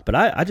first time, but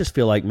I just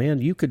feel like, man,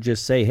 you could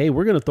just say, hey,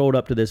 we're going to throw it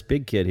up to this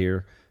big kid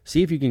here.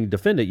 See if you can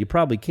defend it. You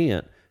probably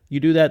can't. You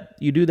do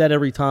that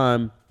every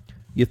time.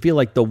 You feel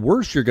like the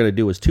worst you're going to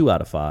do is 2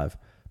 out of 5,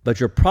 but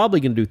you're probably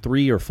going to do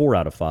 3 or 4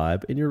 out of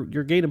 5, and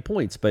you're gaining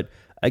points. But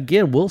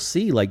again, we'll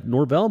see. Like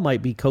Norvell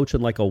might be coaching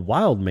like a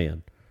wild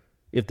man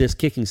if this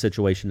kicking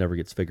situation never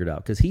gets figured out,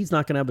 because he's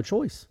not going to have a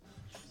choice.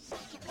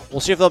 We'll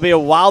see if there'll be a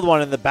wild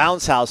one in the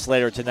bounce house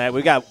later tonight.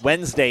 We got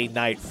Wednesday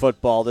night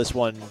football. This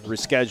one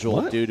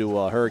rescheduled due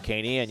to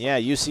Hurricane Ian. Yeah,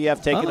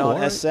 UCF taking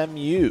on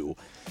SMU.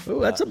 Oh,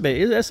 that's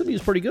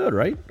SMU's pretty good,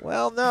 right?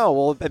 Well, no.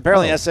 Well,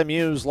 apparently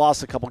SMU's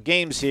lost a couple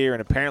games here,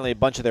 and apparently a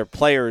bunch of their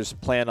players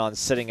plan on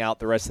sitting out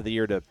the rest of the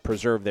year to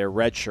preserve their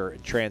red shirt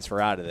and transfer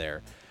out of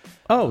there.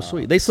 Oh,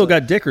 sweet. They still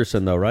got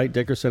Dickerson, though, right?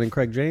 Dickerson and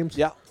Craig James?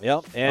 Yeah.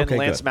 And okay,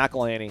 Lance good.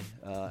 McElhaney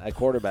at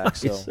quarterback,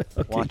 so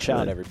watch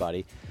out, good.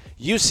 everybody.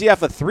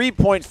 UCF a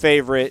 3-point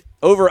favorite,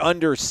 over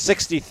under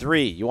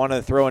 63. You want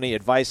to throw any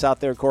advice out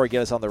there, Corey?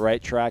 Get us on the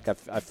right track.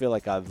 I feel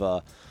like I'm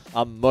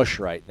mush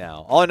right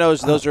now. All I know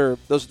is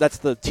that's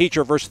the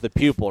teacher versus the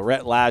pupil.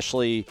 Rhett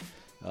Lashley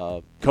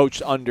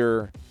coached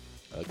under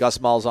Gus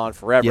Malzahn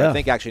forever. Yeah. I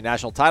think actually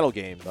national title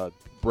game.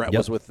 Brett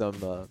was with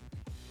them.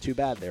 Too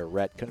bad there.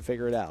 Rhett couldn't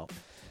figure it out.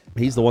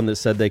 He's the one that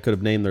said they could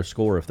have named their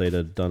score if they'd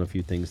have done a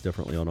few things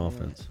differently on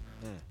offense.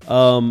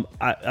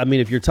 I mean,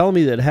 if you're telling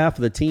me that half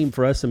of the team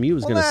for SMU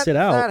is going to sit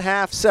out. Not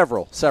half,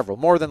 several.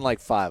 More than like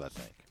 5, I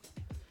think.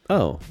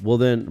 Oh, well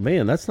then,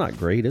 man, that's not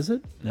great, is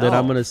it? No. Then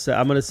I'm going to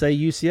say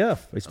UCF,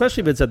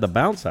 especially if it's at the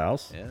bounce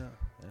house. Yeah.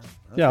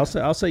 Yeah,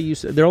 I'll say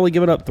UCF. They're only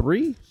giving up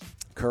 3?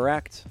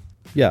 Correct.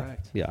 Yeah.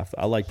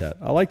 I like that.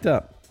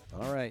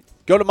 All right.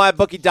 Go to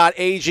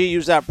mybookie.ag.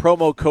 Use that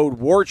promo code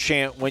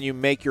WARCHANT when you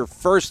make your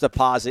first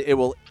deposit. It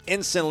will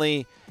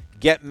instantly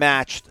get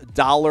matched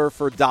dollar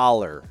for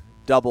dollar.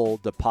 Double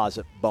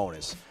deposit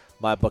bonus.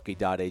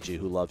 MyBookie.ag,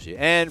 who loves you.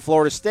 And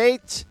Florida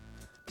State,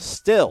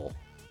 still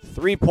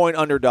 3-point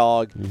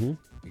underdog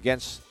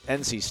against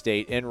NC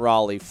State in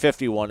Raleigh.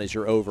 51 is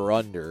your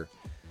over-under.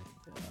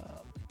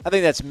 I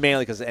think that's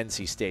mainly because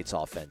NC State's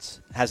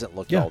offense hasn't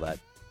looked all that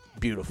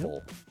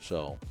beautiful.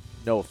 So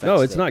no offense. No,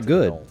 it's not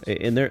good.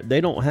 The And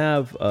they don't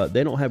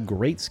have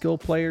great skill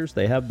players.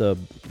 They have the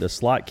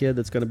slot kid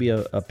that's going to be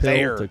a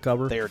pill to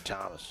cover. Thayer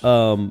Thomas.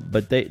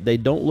 But they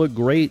don't look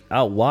great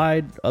out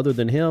wide other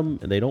than him,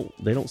 and they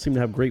don't seem to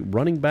have great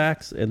running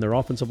backs, and their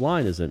offensive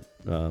line isn't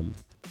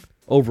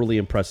overly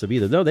impressive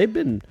either. No,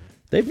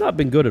 they've not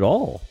been good at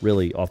all,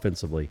 really,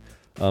 offensively,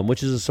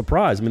 which is a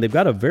surprise. I mean, they've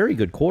got a very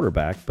good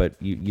quarterback, but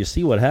you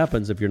see what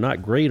happens if you're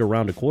not great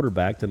around a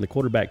quarterback, then the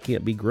quarterback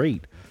can't be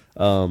great.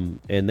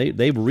 And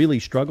they've really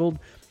struggled.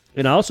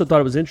 And I also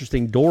thought it was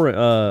interesting.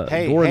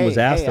 Doran was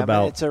asked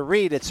about. It's a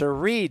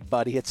read,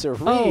 buddy. It's a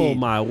read. Oh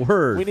my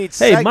word! We need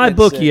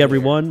MyBookie,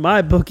 everyone.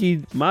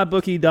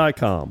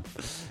 MyBookie.com.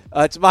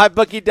 It's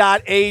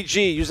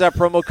mybookie.ag. Use that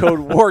promo code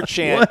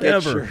WARCHANT.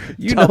 Whatever.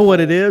 You know what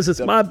it is. It's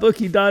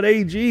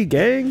mybookie.ag,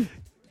 gang.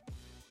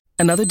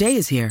 Another day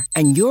is here,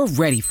 and you're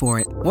ready for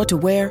it. What to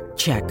wear?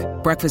 Check.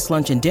 Breakfast,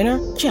 lunch, and dinner?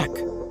 Check.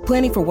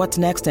 Planning for what's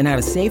next and how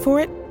to save for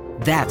it?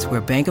 That's where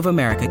Bank of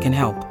America can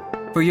help.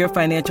 For your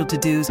financial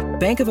to-dos,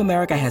 Bank of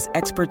America has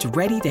experts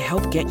ready to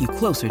help get you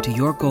closer to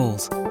your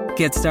goals.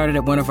 Get started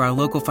at one of our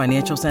local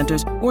financial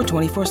centers or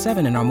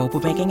 24/7 in our mobile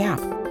banking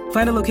app.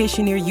 Find a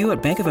location near you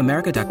at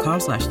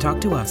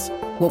bankofamerica.com/talktous.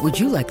 What would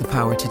you like the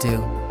power to do?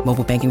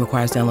 Mobile banking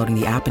requires downloading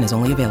the app and is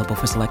only available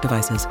for select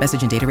devices.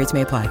 Message and data rates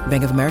may apply.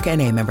 Bank of America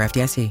N.A., member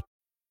FDIC.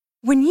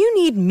 When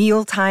you need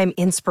mealtime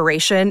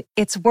inspiration,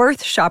 it's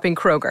worth shopping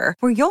Kroger,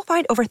 where you'll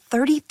find over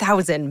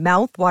 30,000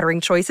 mouth-watering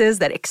choices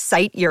that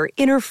excite your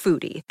inner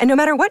foodie. And no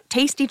matter what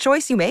tasty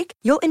choice you make,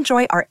 you'll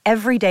enjoy our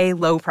everyday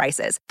low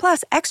prices,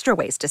 plus extra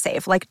ways to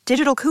save, like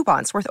digital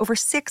coupons worth over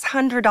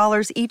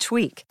 $600 each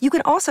week. You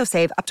can also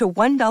save up to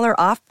 $1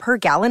 off per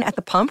gallon at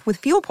the pump with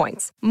fuel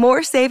points.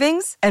 More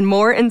savings and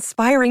more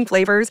inspiring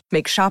flavors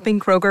make shopping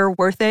Kroger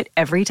worth it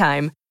every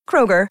time.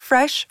 Kroger,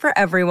 fresh for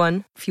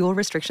everyone. Fuel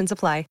restrictions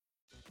apply.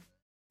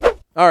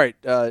 All right,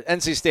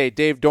 NC State,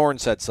 Dave Doran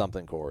said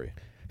something, Corey.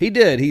 He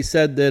did. He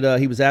said that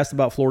he was asked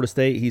about Florida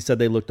State. He said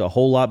they looked a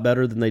whole lot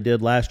better than they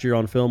did last year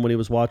on film when he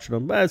was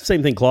watching them.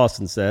 Same thing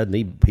Clawson said,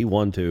 and he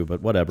won too,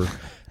 but whatever.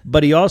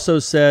 But he also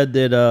said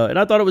that, and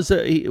I thought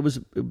it was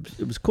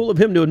cool of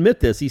him to admit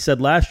this. He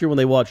said last year when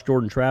they watched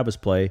Jordan Travis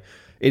play,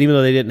 and even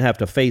though they didn't have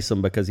to face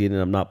him because he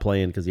ended up not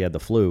playing because he had the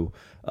flu,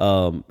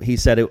 he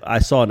said, I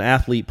saw an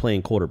athlete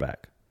playing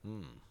quarterback.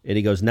 And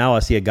he goes, now I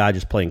see a guy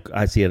just playing.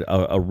 I see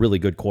a really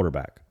good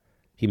quarterback.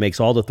 He makes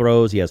all the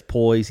throws. He has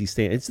poise. He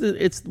stands.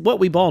 It's what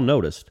we've all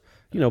noticed.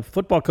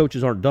 Football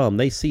coaches aren't dumb.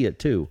 They see it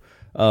too.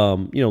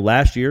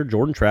 Last year,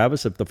 Jordan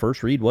Travis, if the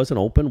first read wasn't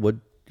open, would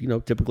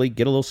typically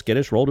get a little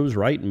skittish, roll to his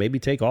right, and maybe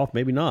take off,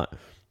 maybe not.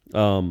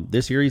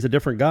 This year he's a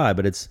different guy,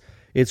 but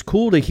it's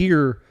cool to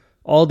hear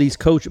all these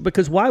coaches,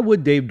 because why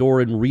would Dave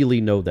Doeren really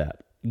know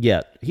that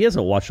yet? He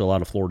hasn't watched a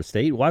lot of Florida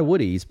State. Why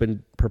would he? He's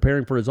been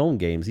preparing for his own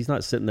games. He's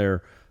not sitting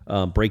there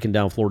breaking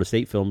down Florida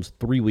State films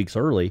 3 weeks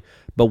early.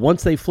 But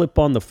once they flip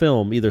on the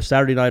film, either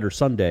Saturday night or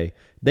Sunday,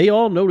 they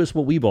all notice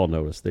what we've all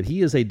noticed, that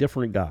he is a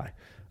different guy.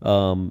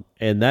 And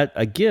that,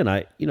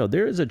 again,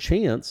 there is a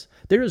chance.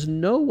 There is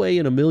no way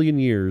in a million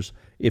years,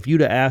 if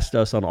you'd have asked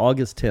us on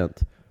August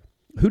 10th,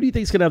 who do you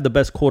think is going to have the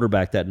best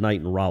quarterback that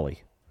night in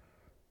Raleigh?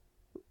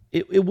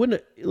 It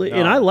wouldn't. No.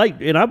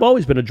 And I've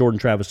always been a Jordan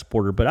Travis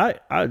supporter,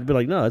 but I'd be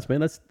like, no,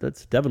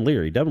 that's Devin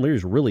Leary. Devin Leary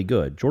is really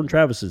good. Jordan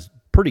Travis is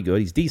pretty good.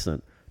 He's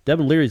decent.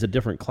 Devin Leary is a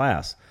different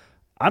class.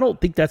 I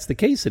don't think that's the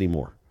case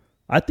anymore.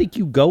 I think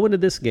you go into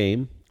this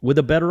game with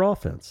a better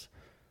offense.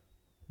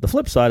 The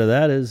flip side of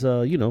that is,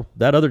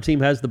 that other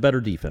team has the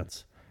better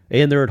defense,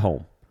 and they're at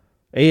home,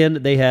 and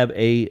they have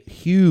a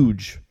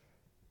huge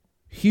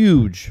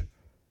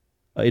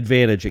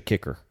advantage at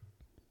kicker.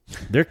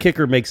 Their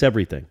kicker makes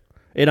everything.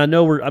 And I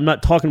know I'm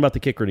not talking about the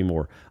kicker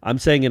anymore. I'm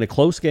saying in a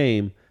close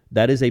game,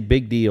 that is a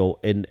big deal.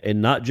 And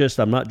I'm not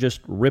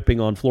just ripping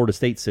on Florida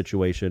State's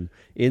situation.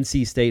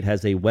 NC State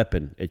has a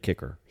weapon at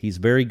kicker. He's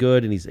very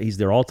good, and he's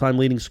their all-time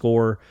leading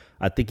scorer.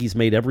 I think he's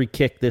made every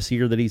kick this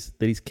year that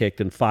he's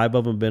kicked, and 5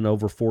 of them have been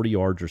over 40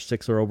 yards, or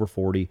 6 are over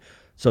 40.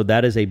 So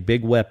that is a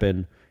big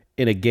weapon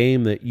in a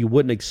game that you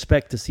wouldn't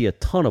expect to see a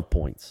ton of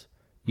points.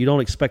 You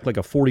don't expect like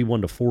a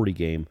 41-40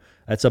 game.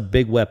 That's a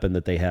big weapon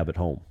that they have at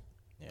home.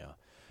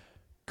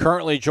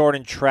 Currently,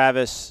 Jordan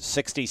Travis,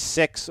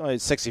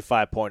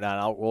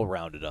 65.9. We'll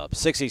round it up.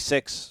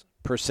 66%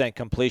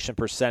 completion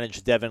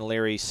percentage. Devin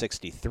Leary,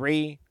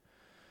 63.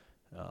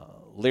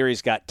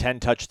 Leary's got 10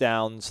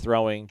 touchdowns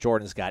throwing.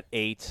 Jordan's got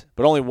 8,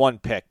 but only 1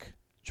 pick,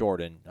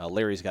 Jordan.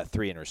 Leary's got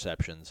 3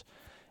 interceptions.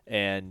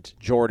 And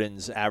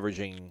Jordan's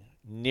averaging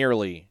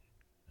nearly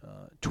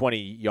 20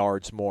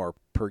 yards more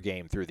per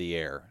game through the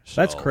air.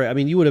 So, that's crazy. I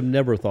mean, you would have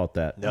never thought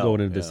that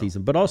going into the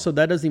season. But also,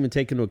 that doesn't even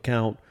take into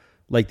account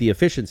like the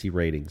efficiency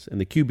ratings and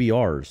the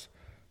QBRs.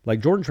 Like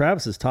Jordan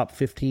Travis is top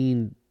 10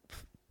 in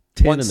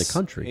the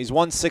country. He's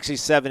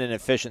 167 in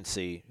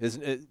efficiency.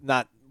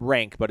 Not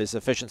rank, but his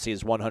efficiency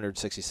is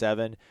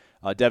 167.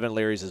 Devin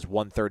Leary's is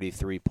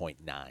 133.9.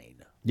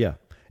 Yeah.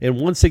 And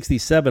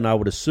 167, I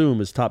would assume,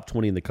 is top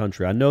 20 in the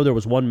country. I know there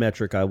was one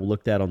metric I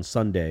looked at on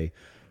Sunday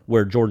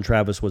where Jordan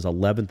Travis was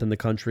 11th in the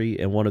country,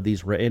 and one of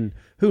these, and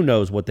who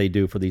knows what they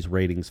do for these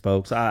ratings,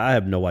 folks. I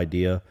have no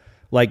idea.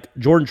 Like,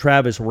 Jordan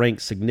Travis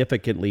ranked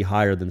significantly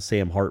higher than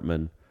Sam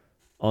Hartman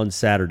on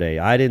Saturday.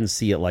 I didn't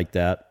see it like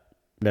that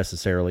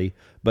necessarily,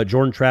 but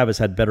Jordan Travis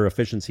had better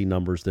efficiency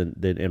numbers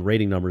and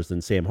rating numbers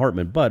than Sam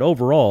Hartman. But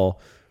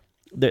overall,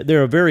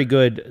 they're a very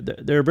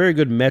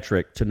good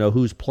metric to know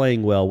who's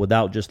playing well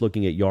without just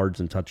looking at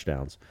yards and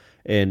touchdowns.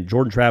 And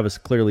Jordan Travis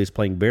clearly is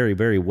playing very,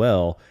 very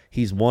well.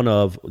 He's one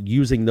of,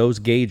 using those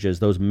gauges,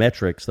 those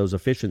metrics, those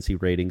efficiency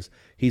ratings,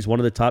 he's one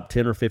of the top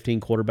 10 or 15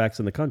 quarterbacks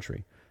in the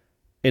country.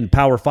 In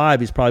Power 5,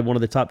 he's probably one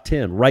of the top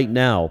 10 right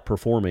now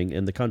performing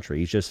in the country.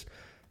 He's just,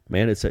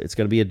 man, it's going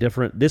to be a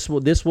different. This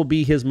will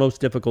be his most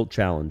difficult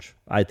challenge,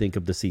 I think,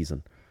 of the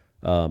season.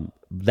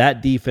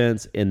 That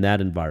defense in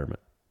that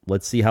environment.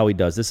 Let's see how he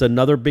does. It's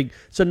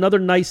another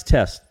nice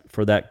test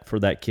for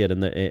that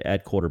kid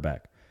at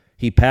quarterback.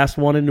 He passed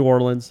one in New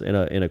Orleans in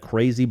a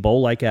crazy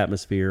bowl-like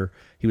atmosphere.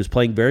 He was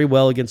playing very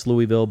well against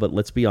Louisville, but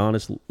let's be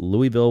honest,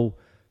 Louisville,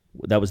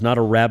 that was not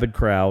a rabid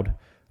crowd,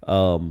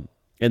 and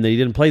then he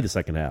didn't play the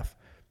second half.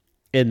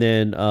 And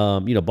then,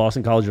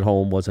 Boston College at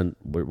home wasn't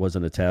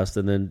a test.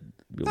 And then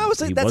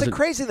that's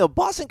crazy though.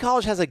 Boston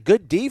College has a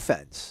good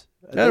defense.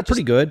 They're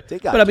pretty good.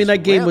 But I mean,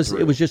 that game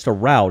was just a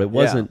rout. It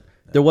wasn't.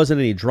 Yeah. There wasn't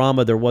any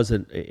drama. There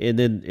wasn't. And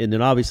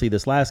then obviously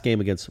this last game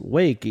against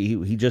Wake,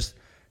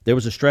 there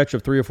was a stretch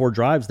of 3 or 4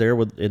 drives there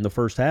in the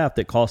first half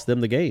that cost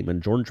them the game.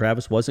 And Jordan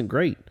Travis wasn't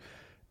great.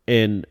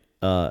 And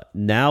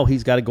now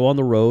he's got to go on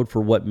the road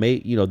for what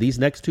these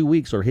next 2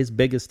 weeks are his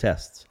biggest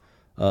tests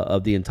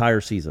of the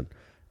entire season.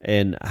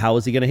 And how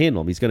is he going to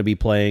handle them? He's going to be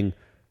playing,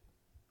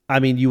 I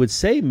mean, you would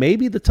say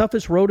maybe the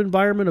toughest road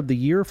environment of the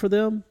year for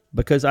them,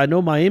 because I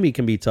know Miami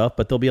can be tough,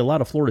 but there'll be a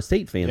lot of Florida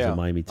State fans in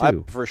Miami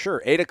too. For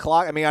sure. 8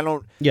 o'clock. I mean, I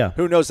don't. Yeah.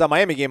 Who knows? That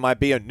Miami game might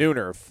be a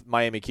nooner if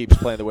Miami keeps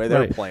playing the way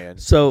they're playing.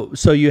 So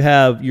you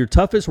have your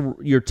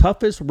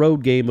toughest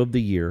road game of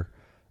the year,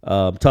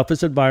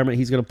 toughest environment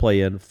he's going to play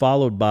in,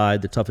 followed by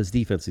the toughest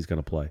defense he's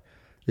going to play.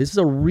 This is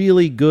a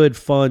really good,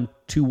 fun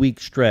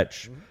 2-week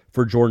stretch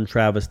for Jordan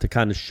Travis to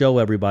kind of show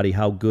everybody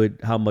how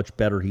much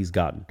better he's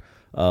gotten.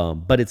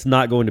 But it's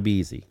not going to be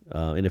easy.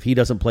 And if he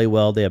doesn't play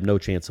well, they have no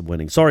chance of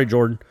winning. Sorry,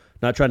 Jordan.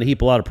 Not trying to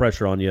heap a lot of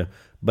pressure on you,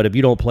 but if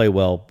you don't play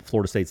well,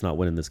 Florida State's not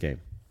winning this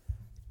game.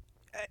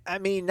 I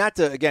mean, not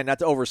to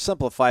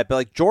oversimplify it, but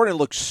like Jordan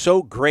looked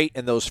so great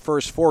in those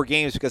first 4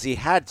 games because he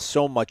had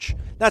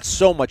not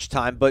so much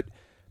time, but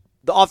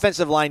the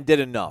offensive line did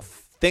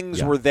enough.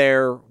 Things were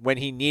there when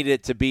he needed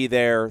it to be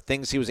there.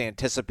 Things he was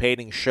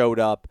anticipating showed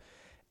up,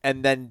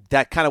 and then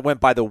that kind of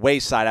went by the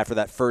wayside after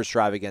that first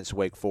drive against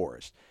Wake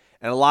Forest.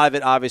 And a lot of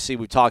it, obviously,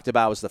 we talked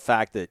about was the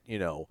fact that,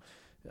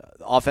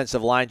 the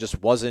offensive line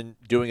just wasn't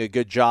doing a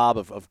good job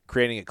of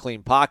creating a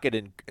clean pocket,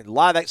 and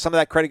some of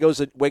that credit goes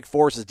to Wake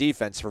Forest's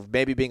defense for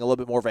maybe being a little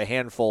bit more of a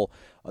handful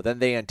than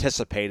they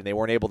anticipated, and they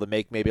weren't able to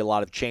make maybe a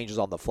lot of changes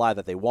on the fly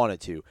that they wanted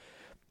to.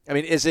 I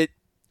mean, is it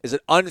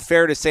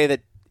unfair to say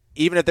that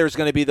even if there's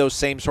going to be those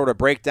same sort of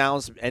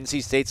breakdowns,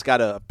 NC State's got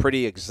a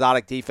pretty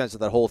exotic defense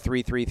with that whole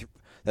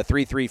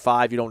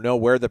 3-3-5. You don't know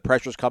where the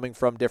pressure's coming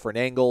from, different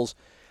angles.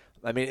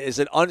 I mean, is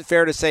it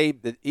unfair to say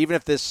that even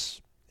if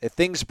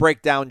things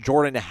break down,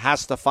 Jordan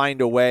has to find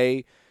a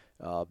way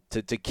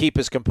to keep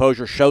his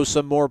composure, show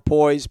some more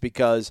poise,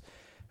 because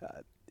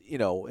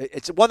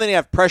it's one thing to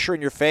have pressure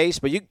in your face,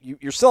 but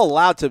you're still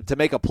allowed to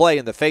make a play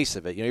in the face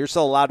of it. You're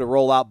still allowed to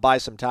roll out, buy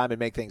some time, and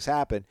make things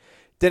happen.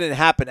 Didn't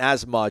happen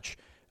as much.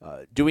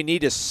 Do we need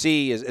to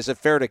see? Is it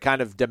fair to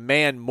kind of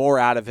demand more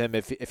out of him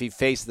if he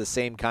faced the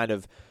same kind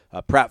of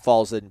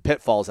pratfalls and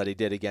pitfalls that he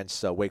did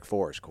against Wake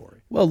Forest,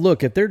 Corey? Well,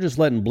 look, if they're just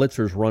letting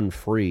blitzers run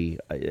free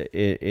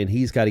and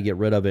he's got to get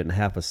rid of it in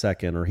half a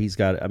second, or that's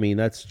not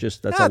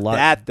a lot. Not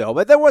that, though,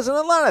 but there wasn't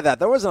a lot of that.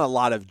 There wasn't a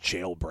lot of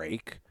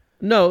jailbreak.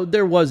 No,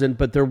 there wasn't,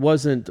 but there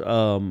wasn't,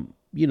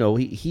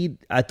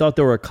 I thought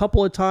there were a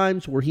couple of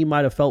times where he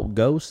might have felt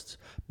ghosts,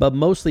 but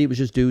mostly it was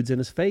just dudes in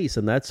his face,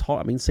 and that's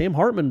hard. I mean, Sam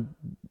Hartman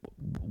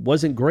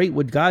wasn't great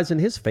with guys in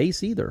his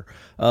face either.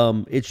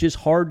 It's just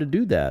hard to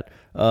do that.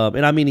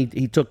 And I mean,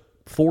 he took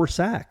 4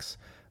 sacks,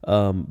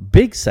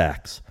 big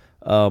sacks.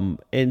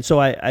 And so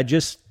I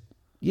just,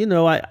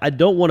 I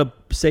don't want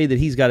to say that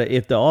he's got to,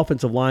 if the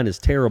offensive line is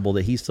terrible,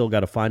 that he's still got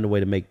to find a way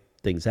to make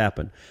things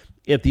happen.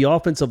 If the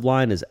offensive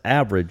line is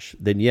average,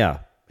 then yeah,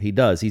 he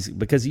does.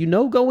 Because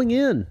going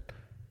in,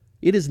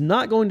 it is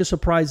not going to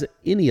surprise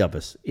any of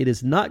us. It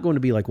is not going to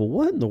be like, well,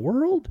 what in the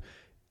world?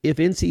 If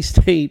NC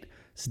State's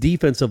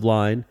defensive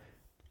line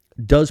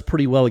does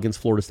pretty well against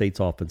Florida State's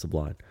offensive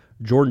line,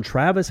 Jordan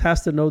Travis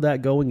has to know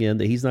that going in,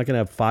 that he's not going to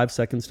have 5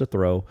 seconds to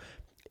throw.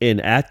 And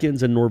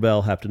Atkins and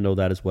Norvell have to know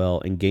that as well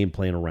and game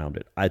plan around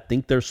it. I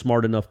think they're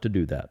smart enough to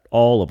do that.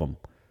 All of them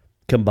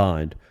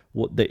combined.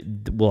 They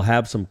will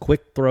have some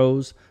quick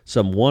throws,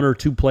 some 1 or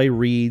 2 play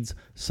reads,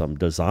 some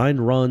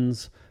designed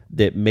runs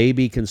that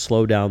maybe can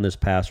slow down this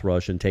pass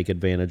rush and take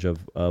advantage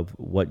of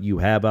what you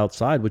have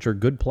outside, which are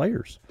good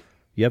players.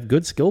 You have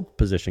good skill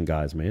position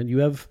guys, man.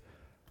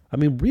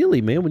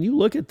 Really, man, when you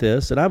look at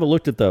this, and I haven't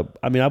looked at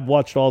I've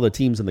watched all the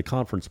teams in the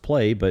conference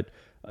play, but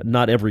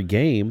not every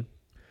game.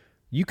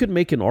 You could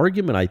make an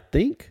argument, I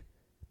think,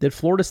 that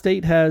Florida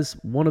State has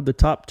one of the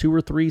top 2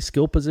 or 3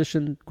 skill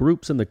position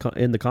groups in the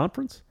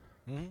conference.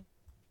 Mm-hmm.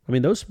 I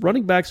mean, those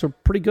running backs are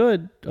pretty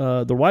good.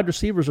 The wide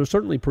receivers are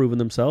certainly proving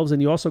themselves,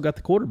 and you also got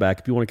the quarterback,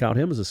 if you want to count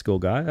him as a skill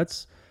guy.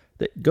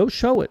 Go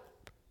show it.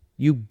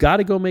 You got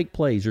to go make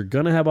plays. You're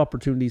going to have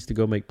opportunities to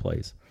go make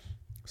plays.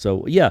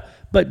 So, yeah.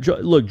 But,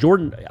 look,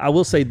 Jordan, I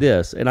will say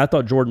this, and I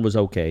thought Jordan was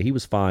okay. He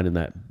was fine in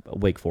that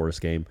Wake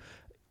Forest game.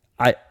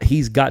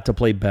 He's got to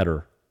play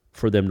better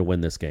for them to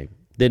win this game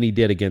than he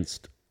did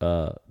against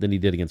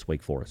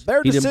Wake Forest.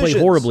 He didn't play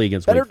horribly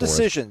against Wake Forest. Better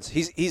decisions.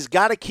 He's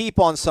got to keep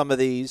on some of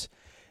these.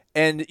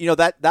 And,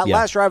 that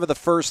last drive of the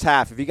first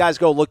half, if you guys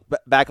go look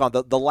back on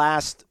the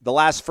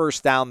last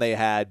first down they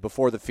had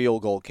before the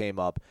field goal came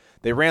up,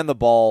 they ran the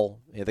ball.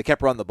 They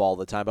kept running the ball all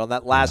the time. But on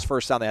that last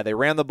first down they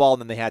ran the ball,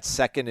 and then they had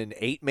 2nd and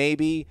 8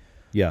 maybe.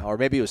 Yeah. Or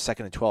maybe it was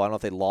 2nd and 12. I don't know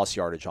if they lost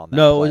yardage on that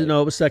play.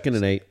 No, it was 2nd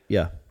and 8.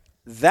 Yeah.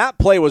 That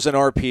play was an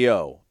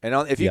RPO.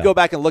 And if you go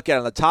back and look at it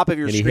on the top of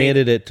your screen. And he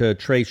handed it to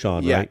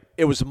Trayshawn, right?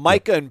 It was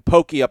Micah and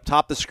Pokey up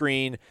top the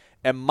screen,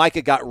 and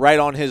Micah got right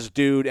on his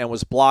dude and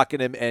was blocking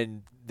him,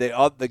 and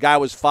the guy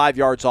was 5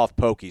 yards off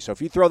Pokey. So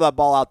if you throw that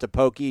ball out to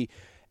Pokey,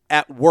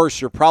 at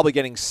worst, you're probably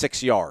getting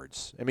 6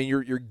 yards. I mean,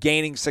 you're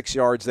gaining 6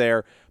 yards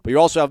there, but you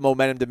also have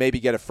momentum to maybe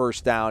get a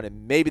first down,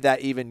 and maybe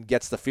that even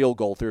gets the field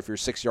goal through if you're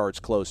 6 yards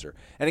closer.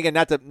 And again,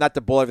 not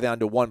to boil everything down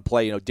to one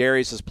play.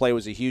 Darius's play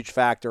was a huge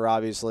factor,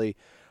 obviously.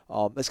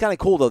 It's kind of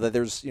cool though that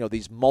there's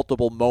these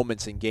multiple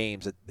moments in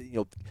games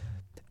that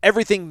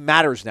everything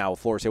matters now with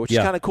Florida State, which is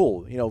kind of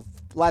cool.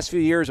 Last few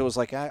years it was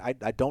like I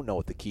don't know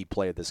what the key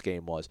play of this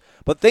game was,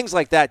 but things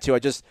like that too.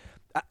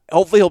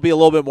 Hopefully he'll be a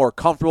little bit more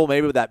comfortable,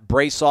 maybe with that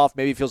brace off.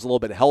 Maybe he feels a little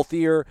bit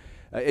healthier.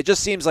 It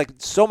just seems like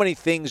so many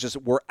things just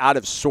were out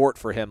of sort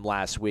for him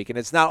last week, and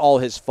it's not all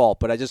his fault.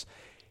 But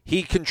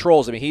he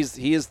controls. I mean, he's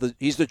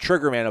the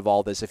trigger man of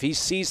all this. If he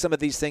sees some of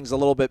these things a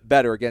little bit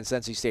better against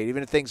NC State,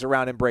 even if things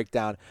around him break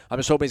down, I'm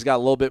just hoping he's got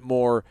a little bit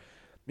more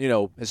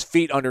his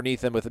feet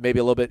underneath him with maybe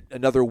a little bit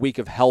another week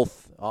of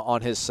health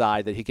on his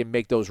side, that he can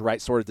make those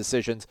right sort of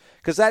decisions,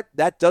 because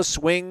that does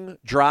swing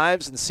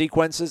drives and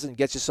sequences and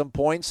gets you some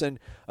points and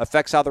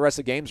affects how the rest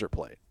of the games are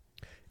played.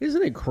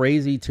 Isn't it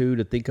crazy too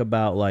to think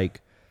about,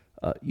 like,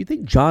 you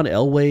think John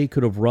Elway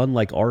could have run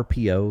like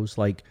RPOs,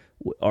 like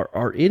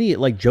are any,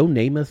 like Joe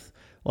Namath,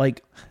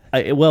 like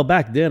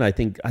back then I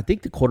think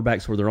the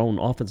quarterbacks were their own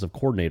offensive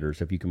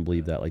coordinators, if you can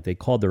believe that. Like they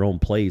called their own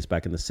plays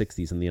back in the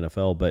 60s in the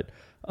NFL, but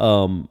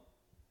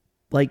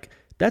like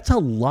that's a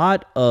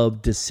lot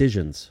of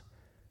decisions.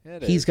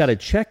 He's got to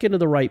check into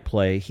the right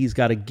play. He's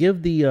got to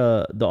give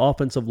the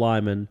offensive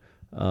lineman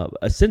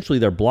essentially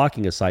their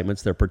blocking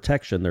assignments, their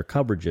protection, their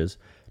coverages,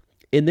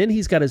 and then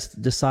he's got to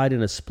decide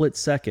in a split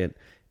second: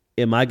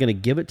 am I going to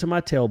give it to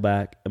my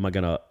tailback? Am I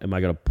going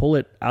to pull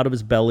it out of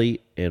his belly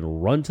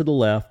and run to the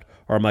left,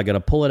 or am I going to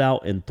pull it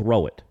out and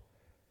throw it?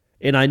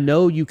 And I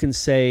know you can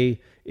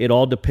say it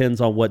all depends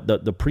on what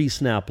the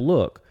pre-snap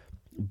look,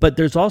 but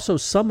there's also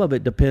some of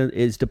it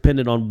is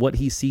dependent on what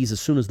he sees as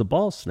soon as the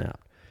ball's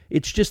snapped.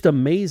 It's just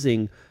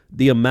amazing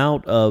the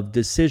amount of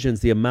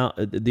decisions, the amount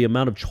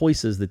of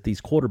choices that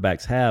these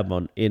quarterbacks have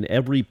in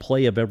every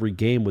play of every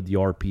game with the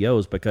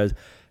RPOs, because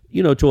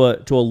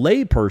to a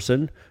lay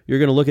person, you're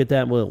going to look at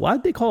that and, well,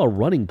 why'd they call a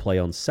running play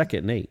on 2nd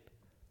and 8?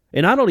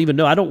 And I don't even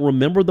know. I don't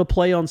remember the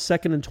play on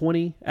 2nd and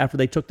 20 after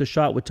they took the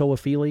shot with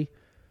Toafili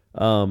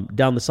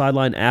down the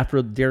sideline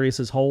after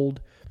Darius's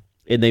hold,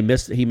 and he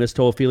missed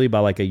Toafili by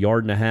like 1.5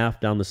 yards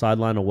down the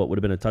sideline on what would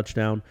have been a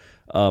touchdown.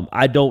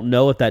 I don't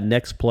know if that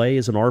next play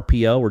is an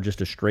RPO or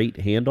just a straight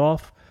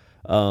handoff.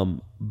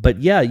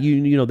 But yeah,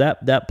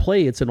 that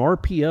play, it's an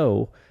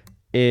RPO.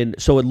 And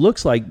so it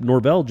looks like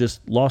Norvell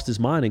just lost his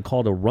mind and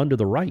called a run to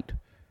the right.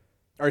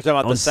 Are you talking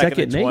about the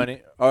second and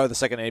 20? Or the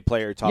 2nd and 8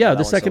 player? Yeah,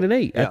 the 2nd and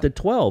 8 at the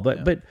 12.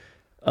 But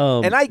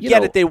and I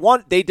get it.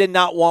 They did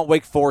not want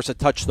Wake Forest to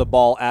touch the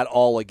ball at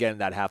all again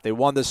that half. They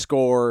won the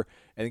score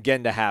and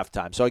again to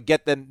halftime. So I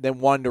get them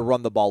wanting to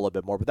run the ball a little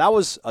bit more. But that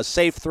was a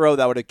safe throw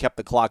that would have kept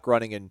the clock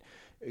running and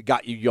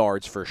got you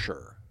yards for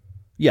sure.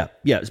 Yeah,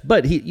 yes,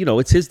 but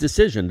it's his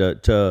decision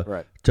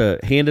to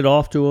hand it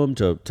off to him,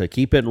 to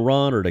keep it and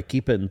run, or to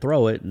keep it and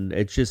throw it, and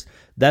it's just,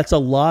 that's a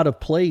lot of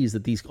plays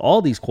that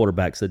all these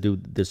quarterbacks that do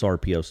this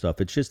RPO stuff.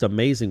 It's just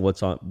amazing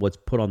what's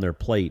put on their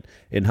plate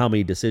and how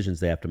many decisions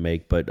they have to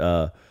make. But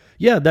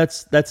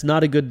that's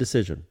not a good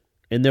decision,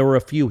 and there were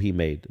a few he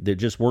made that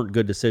just weren't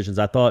good decisions.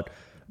 I thought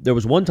there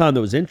was one time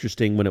that was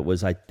interesting when it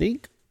was I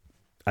think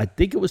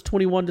it was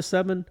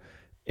 21-7.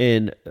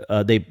 And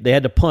they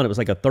had to punt. It was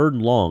like a 3rd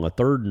and long, a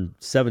 3rd and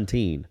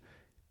 17.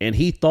 And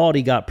he thought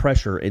he got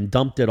pressure and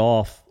dumped it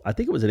off. I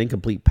think it was an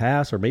incomplete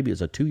pass, or maybe it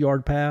was a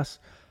 2-yard pass.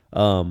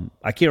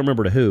 I can't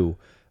remember to who,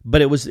 but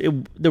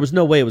there was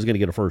no way it was going to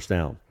get a first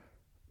down.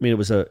 I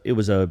mean,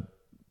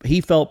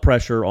 he felt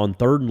pressure on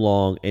 3rd and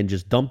long and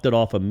just dumped it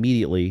off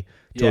immediately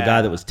to a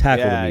guy that was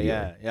tackled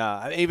immediately.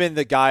 Yeah. Even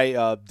the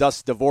guy,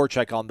 Dustin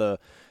Dvorak, on the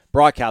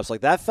broadcast,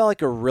 like, that felt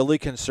like a really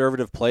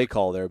conservative play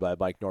call there by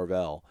Mike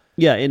Norvell.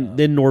 Yeah, and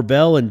then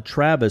Norvell and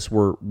Travis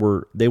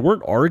they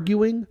weren't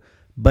arguing,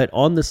 but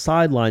on the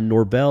sideline,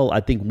 Norvell, I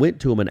think, went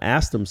to him and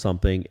asked him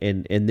something,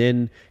 and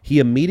then he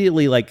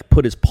immediately, like,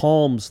 put his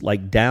palms,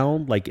 like,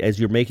 down, like as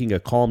you're making a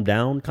calm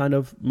down kind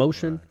of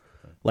motion.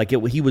 Like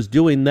he was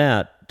doing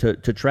that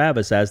to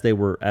Travis as they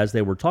were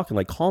talking,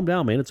 like, calm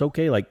down, man, it's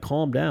okay, like,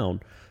 calm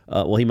down.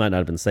 Well, he might not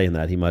have been saying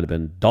that. He might have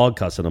been dog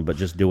cussing them, but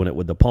just doing it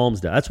with the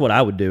palms down. That's what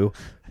I would do.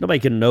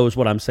 Nobody knows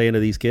what I'm saying to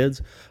these kids.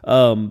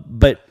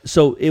 But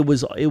so it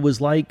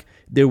was like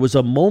there was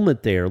a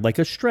moment there, like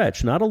a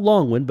stretch, not a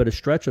long one, but a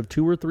stretch of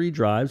 2 or 3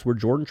 drives where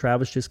Jordan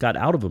Travis just got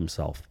out of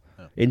himself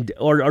and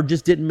or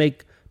just didn't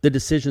make the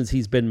decisions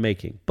he's been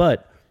making.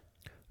 But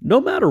no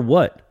matter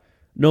what,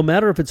 no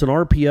matter if it's an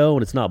RPO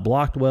and it's not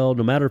blocked well,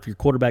 no matter if your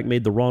quarterback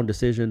made the wrong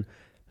decision,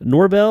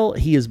 Norvell,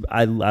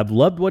 I've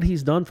loved what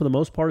he's done for the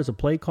most part as a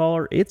play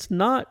caller. It's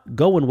not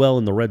going well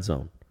in the red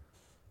zone.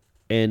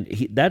 And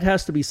that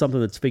has to be something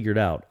that's figured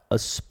out,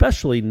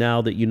 especially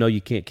now that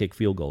you can't kick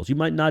field goals. You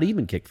might not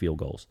even kick field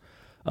goals.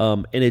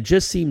 And it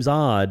just seems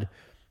odd.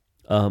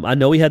 I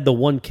know he had the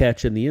one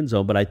catch in the end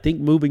zone, but I think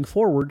moving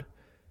forward,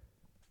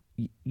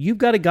 you've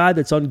got a guy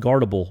that's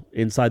unguardable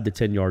inside the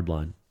 10-yard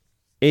line.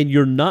 And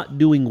you're not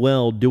doing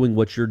well doing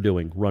what you're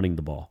doing, running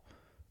the ball.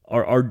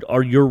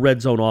 Or your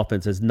red zone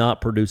offense is not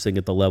producing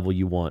at the level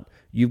you want.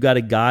 You've got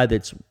a guy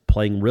that's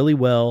playing really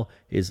well,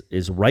 is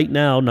right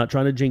now, not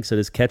trying to jinx it,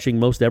 is catching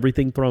most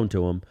everything thrown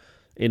to him,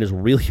 and is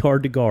really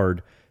hard to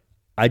guard.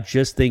 I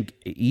just think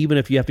even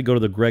if you have to go to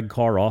the Greg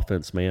Carr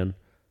offense, man,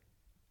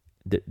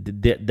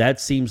 that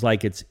seems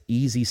like it's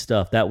easy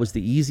stuff. That was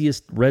the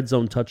easiest red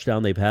zone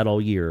touchdown they've had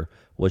all year,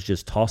 was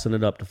just tossing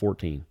it up to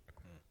 14.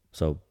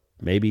 So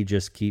maybe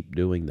just keep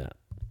doing that.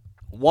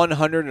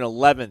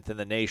 111th in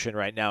the nation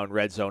right now in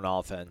red zone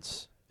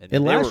offense.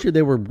 And last year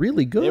they were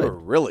really good. They were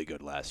really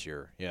good last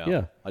year.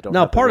 Yeah.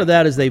 Now part of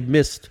that is they've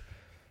missed.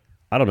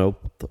 I don't know.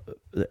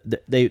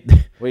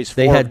 He's 4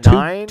 they had of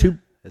 9. Two.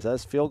 Is that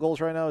his field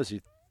goals right now? Is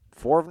he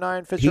 4 of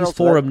 9? He's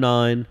 4 of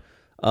 9.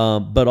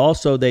 But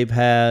also they've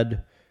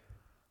had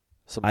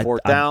Some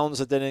fourth downs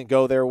that didn't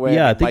go their way.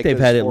 Yeah, I think they've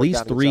had at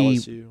least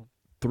LSU.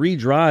 three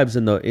drives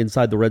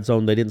inside the red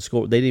zone. They didn't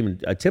score. They didn't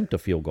even attempt a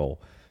field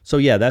goal. So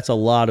yeah, that's a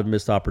lot of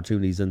missed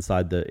opportunities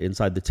inside the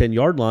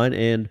 10-yard line,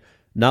 and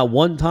not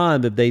one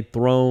time have they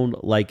thrown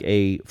like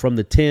from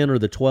the 10 or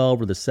the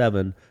 12 or the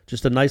 7,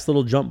 just a nice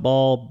little jump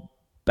ball,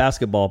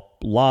 basketball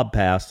lob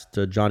pass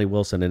to Johnny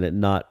Wilson, and it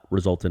not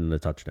resulted in a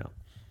touchdown.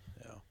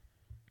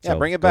 Yeah,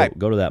 bring it back.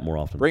 Go to that more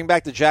often. Bring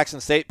back the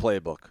Jackson State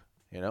playbook.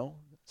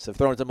 Instead of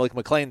throwing it to Malik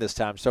McClain this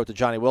time, throw it to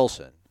Johnny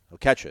Wilson. He'll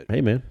catch it.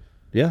 Hey man,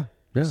 yeah,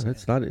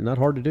 it's not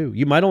hard to do.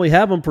 You might only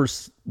have him for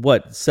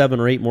 7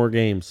 or 8 more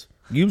games.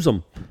 Use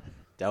them.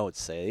 Don't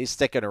say it. He's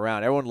sticking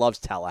around. Everyone loves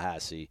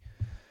Tallahassee.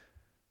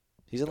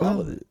 He's in love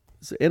with it.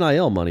 It's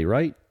NIL money,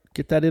 right?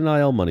 Get that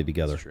NIL money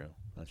together.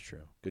 That's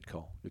true. Good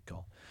call.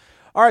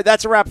 All right,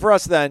 that's a wrap for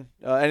us then.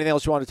 Anything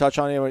else you want to touch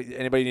on?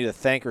 Anybody need to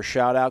thank or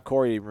shout out,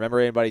 Corey? You remember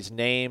anybody's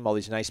name? All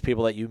these nice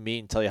people that you meet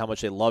and tell you how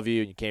much they love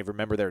you, and you can't even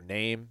remember their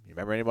name. You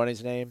remember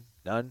anybody's name?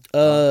 None?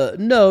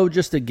 No.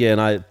 Just again,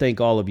 I thank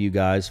all of you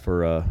guys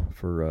for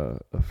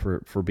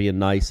being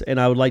nice, and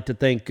I would like to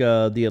thank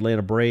the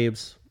Atlanta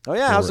Braves. Oh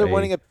yeah, how's it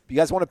winning? You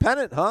guys won a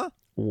pennant, huh?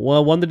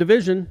 Well, won the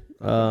division.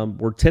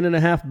 We're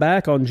 10.5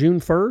 back on June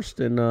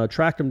 1st, and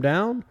tracked them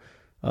down.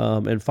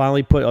 And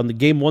finally put on the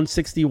game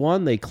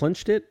 161, they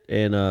clinched it.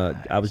 And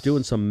I was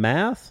doing some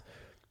math,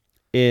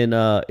 and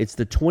it's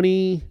the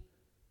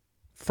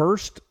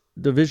 21st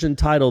division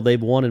title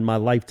they've won in my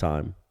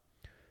lifetime.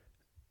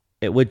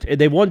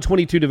 They won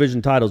 22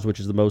 division titles,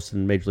 which is the most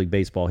in Major League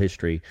Baseball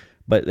history.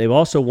 But they've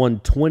also won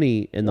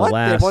 20 in the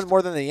last. They've won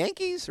more than the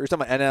Yankees, or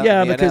something? NL?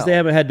 Yeah, because they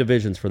haven't had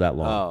divisions for that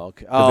long. Oh,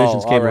 okay.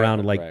 Divisions came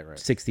around in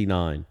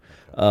 69.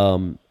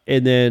 And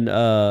then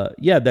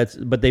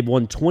but they've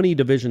won 20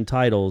 division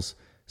titles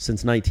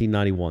since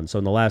 1991. So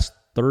in the last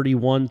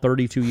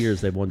 32 years,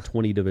 they've won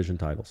 20 division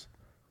titles.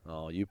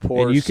 Oh, you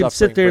poor. And you can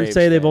sit there and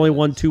say they've only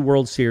won 2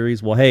 World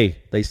Series. Well, hey,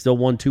 they still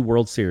won 2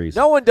 World Series.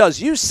 No one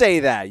does. You say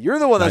that. You're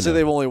the one that said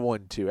they've only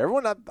won 2.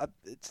 Everyone,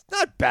 it's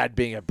not bad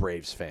being a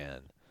Braves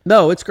fan.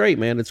 No, it's great,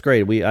 man. It's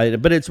great.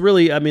 But it's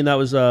really. I mean, that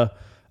was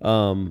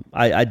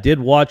I did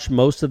watch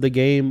most of the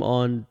game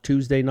on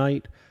Tuesday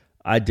night.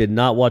 I did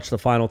not watch the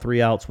final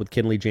 3 outs with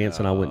Kenley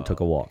Jansen. I went and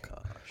took a walk.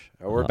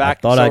 We're back.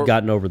 I thought I'd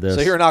gotten over this.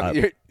 So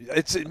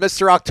it's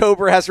Mr.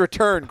 October has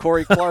returned.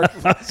 Corey Clark.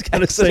 I was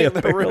going to say,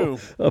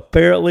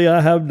 apparently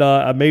I have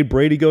not. I made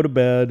Brady go to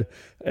bed,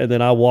 and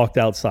then I walked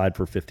outside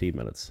for 15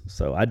 minutes.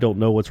 So I don't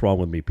know what's wrong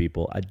with me,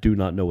 people. I do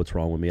not know what's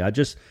wrong with me. I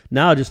just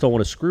don't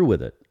want to screw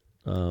with it.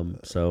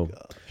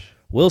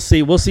 We'll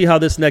see. We'll see how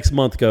this next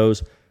month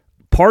goes.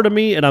 Part of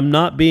me, and I'm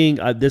not being.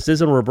 This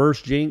isn't a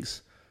reverse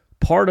jinx.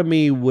 Part of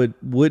me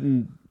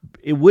wouldn't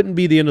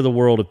be the end of the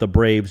world if the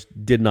Braves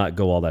did not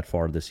go all that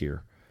far this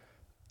year.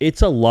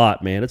 It's a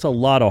lot, man. It's a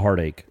lot of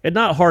heartache. And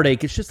not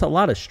heartache, it's just a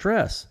lot of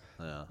stress.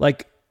 Yeah.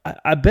 Like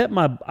I bet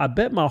my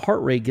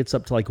heart rate gets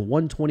up to like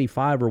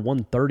 125 or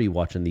 130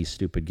 watching these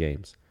stupid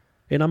games.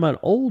 And I'm an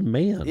old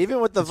man. Even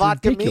with the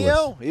vodka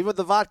Mio? Even with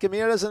the vodka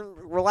Mio doesn't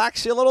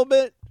relax you a little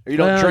bit? Or you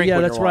don't drink?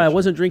 Yeah, that's right. I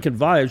wasn't drinking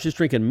vodka. I was just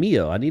drinking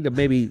Mio. I need to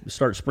maybe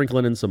start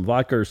sprinkling in some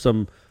vodka or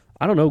some,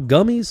 I don't know,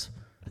 gummies.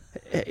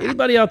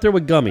 Anybody out there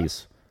with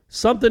gummies?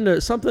 Something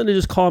to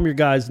just calm your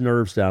guys'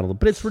 nerves down a little.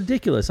 But it's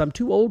ridiculous. I'm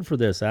too old for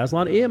this,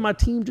 Aslan. And my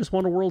team just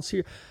won a World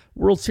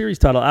Series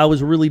title. I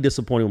was really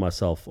disappointed with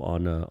myself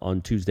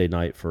on Tuesday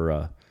night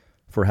for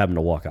having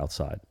to walk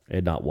outside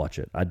and not watch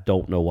it. I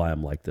don't know why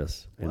I'm like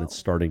this, and it's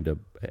starting to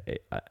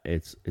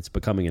it's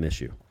becoming an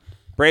issue.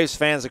 Braves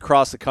fans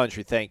across the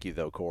country, thank you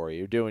though, Corey.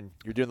 You're doing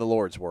the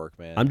Lord's work,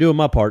 man. I'm doing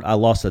my part. I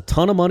lost a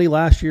ton of money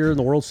last year in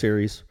the World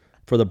Series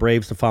for the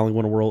Braves to finally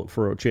win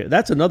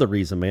that's another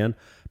reason, man.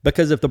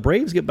 Because if the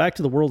Braves get back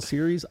to the World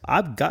Series,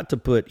 I've got to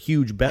put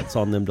huge bets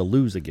on them to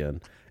lose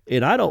again.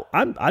 And I don't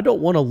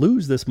want to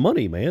lose this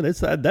money, man.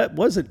 That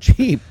wasn't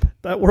cheap.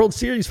 That World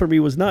Series for me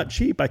was not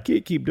cheap. I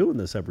can't keep doing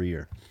this every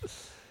year.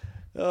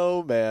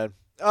 Oh, man.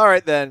 All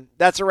right, then.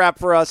 That's a wrap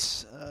for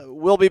us.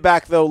 We'll be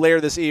back, though, later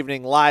this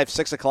evening, live,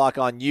 6 o'clock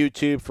on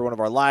YouTube for one of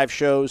our live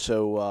shows.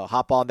 So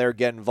hop on there,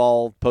 get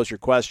involved, post your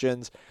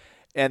questions.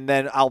 And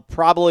then I'll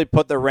probably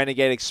put the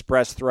Renegade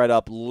Express thread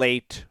up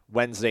late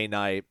Wednesday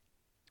night,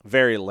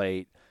 very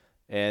late.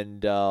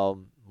 And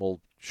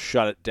we'll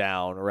shut it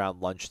down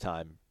around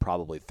lunchtime,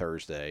 probably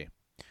Thursday.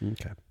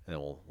 Okay. And then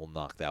we'll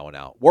knock that one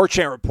out. War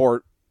Chant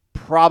Report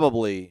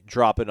probably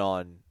dropping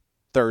on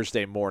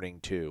Thursday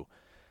morning, too.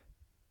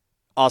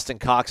 Austin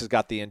Cox has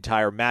got the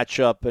entire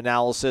matchup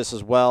analysis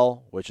as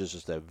well, which is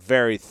just a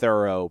very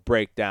thorough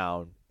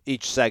breakdown,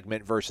 each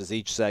segment versus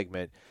each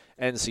segment,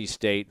 NC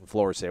State and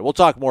Florida State. We'll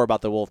talk more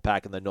about the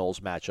Wolfpack and the Noles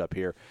matchup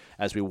here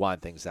as we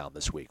wind things down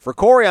this week. For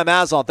Corey, I'm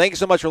Aslan. Thank you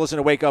so much for listening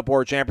to Wake Up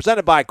War Chant,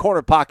 presented by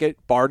Corner Pocket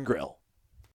Bar and Grill.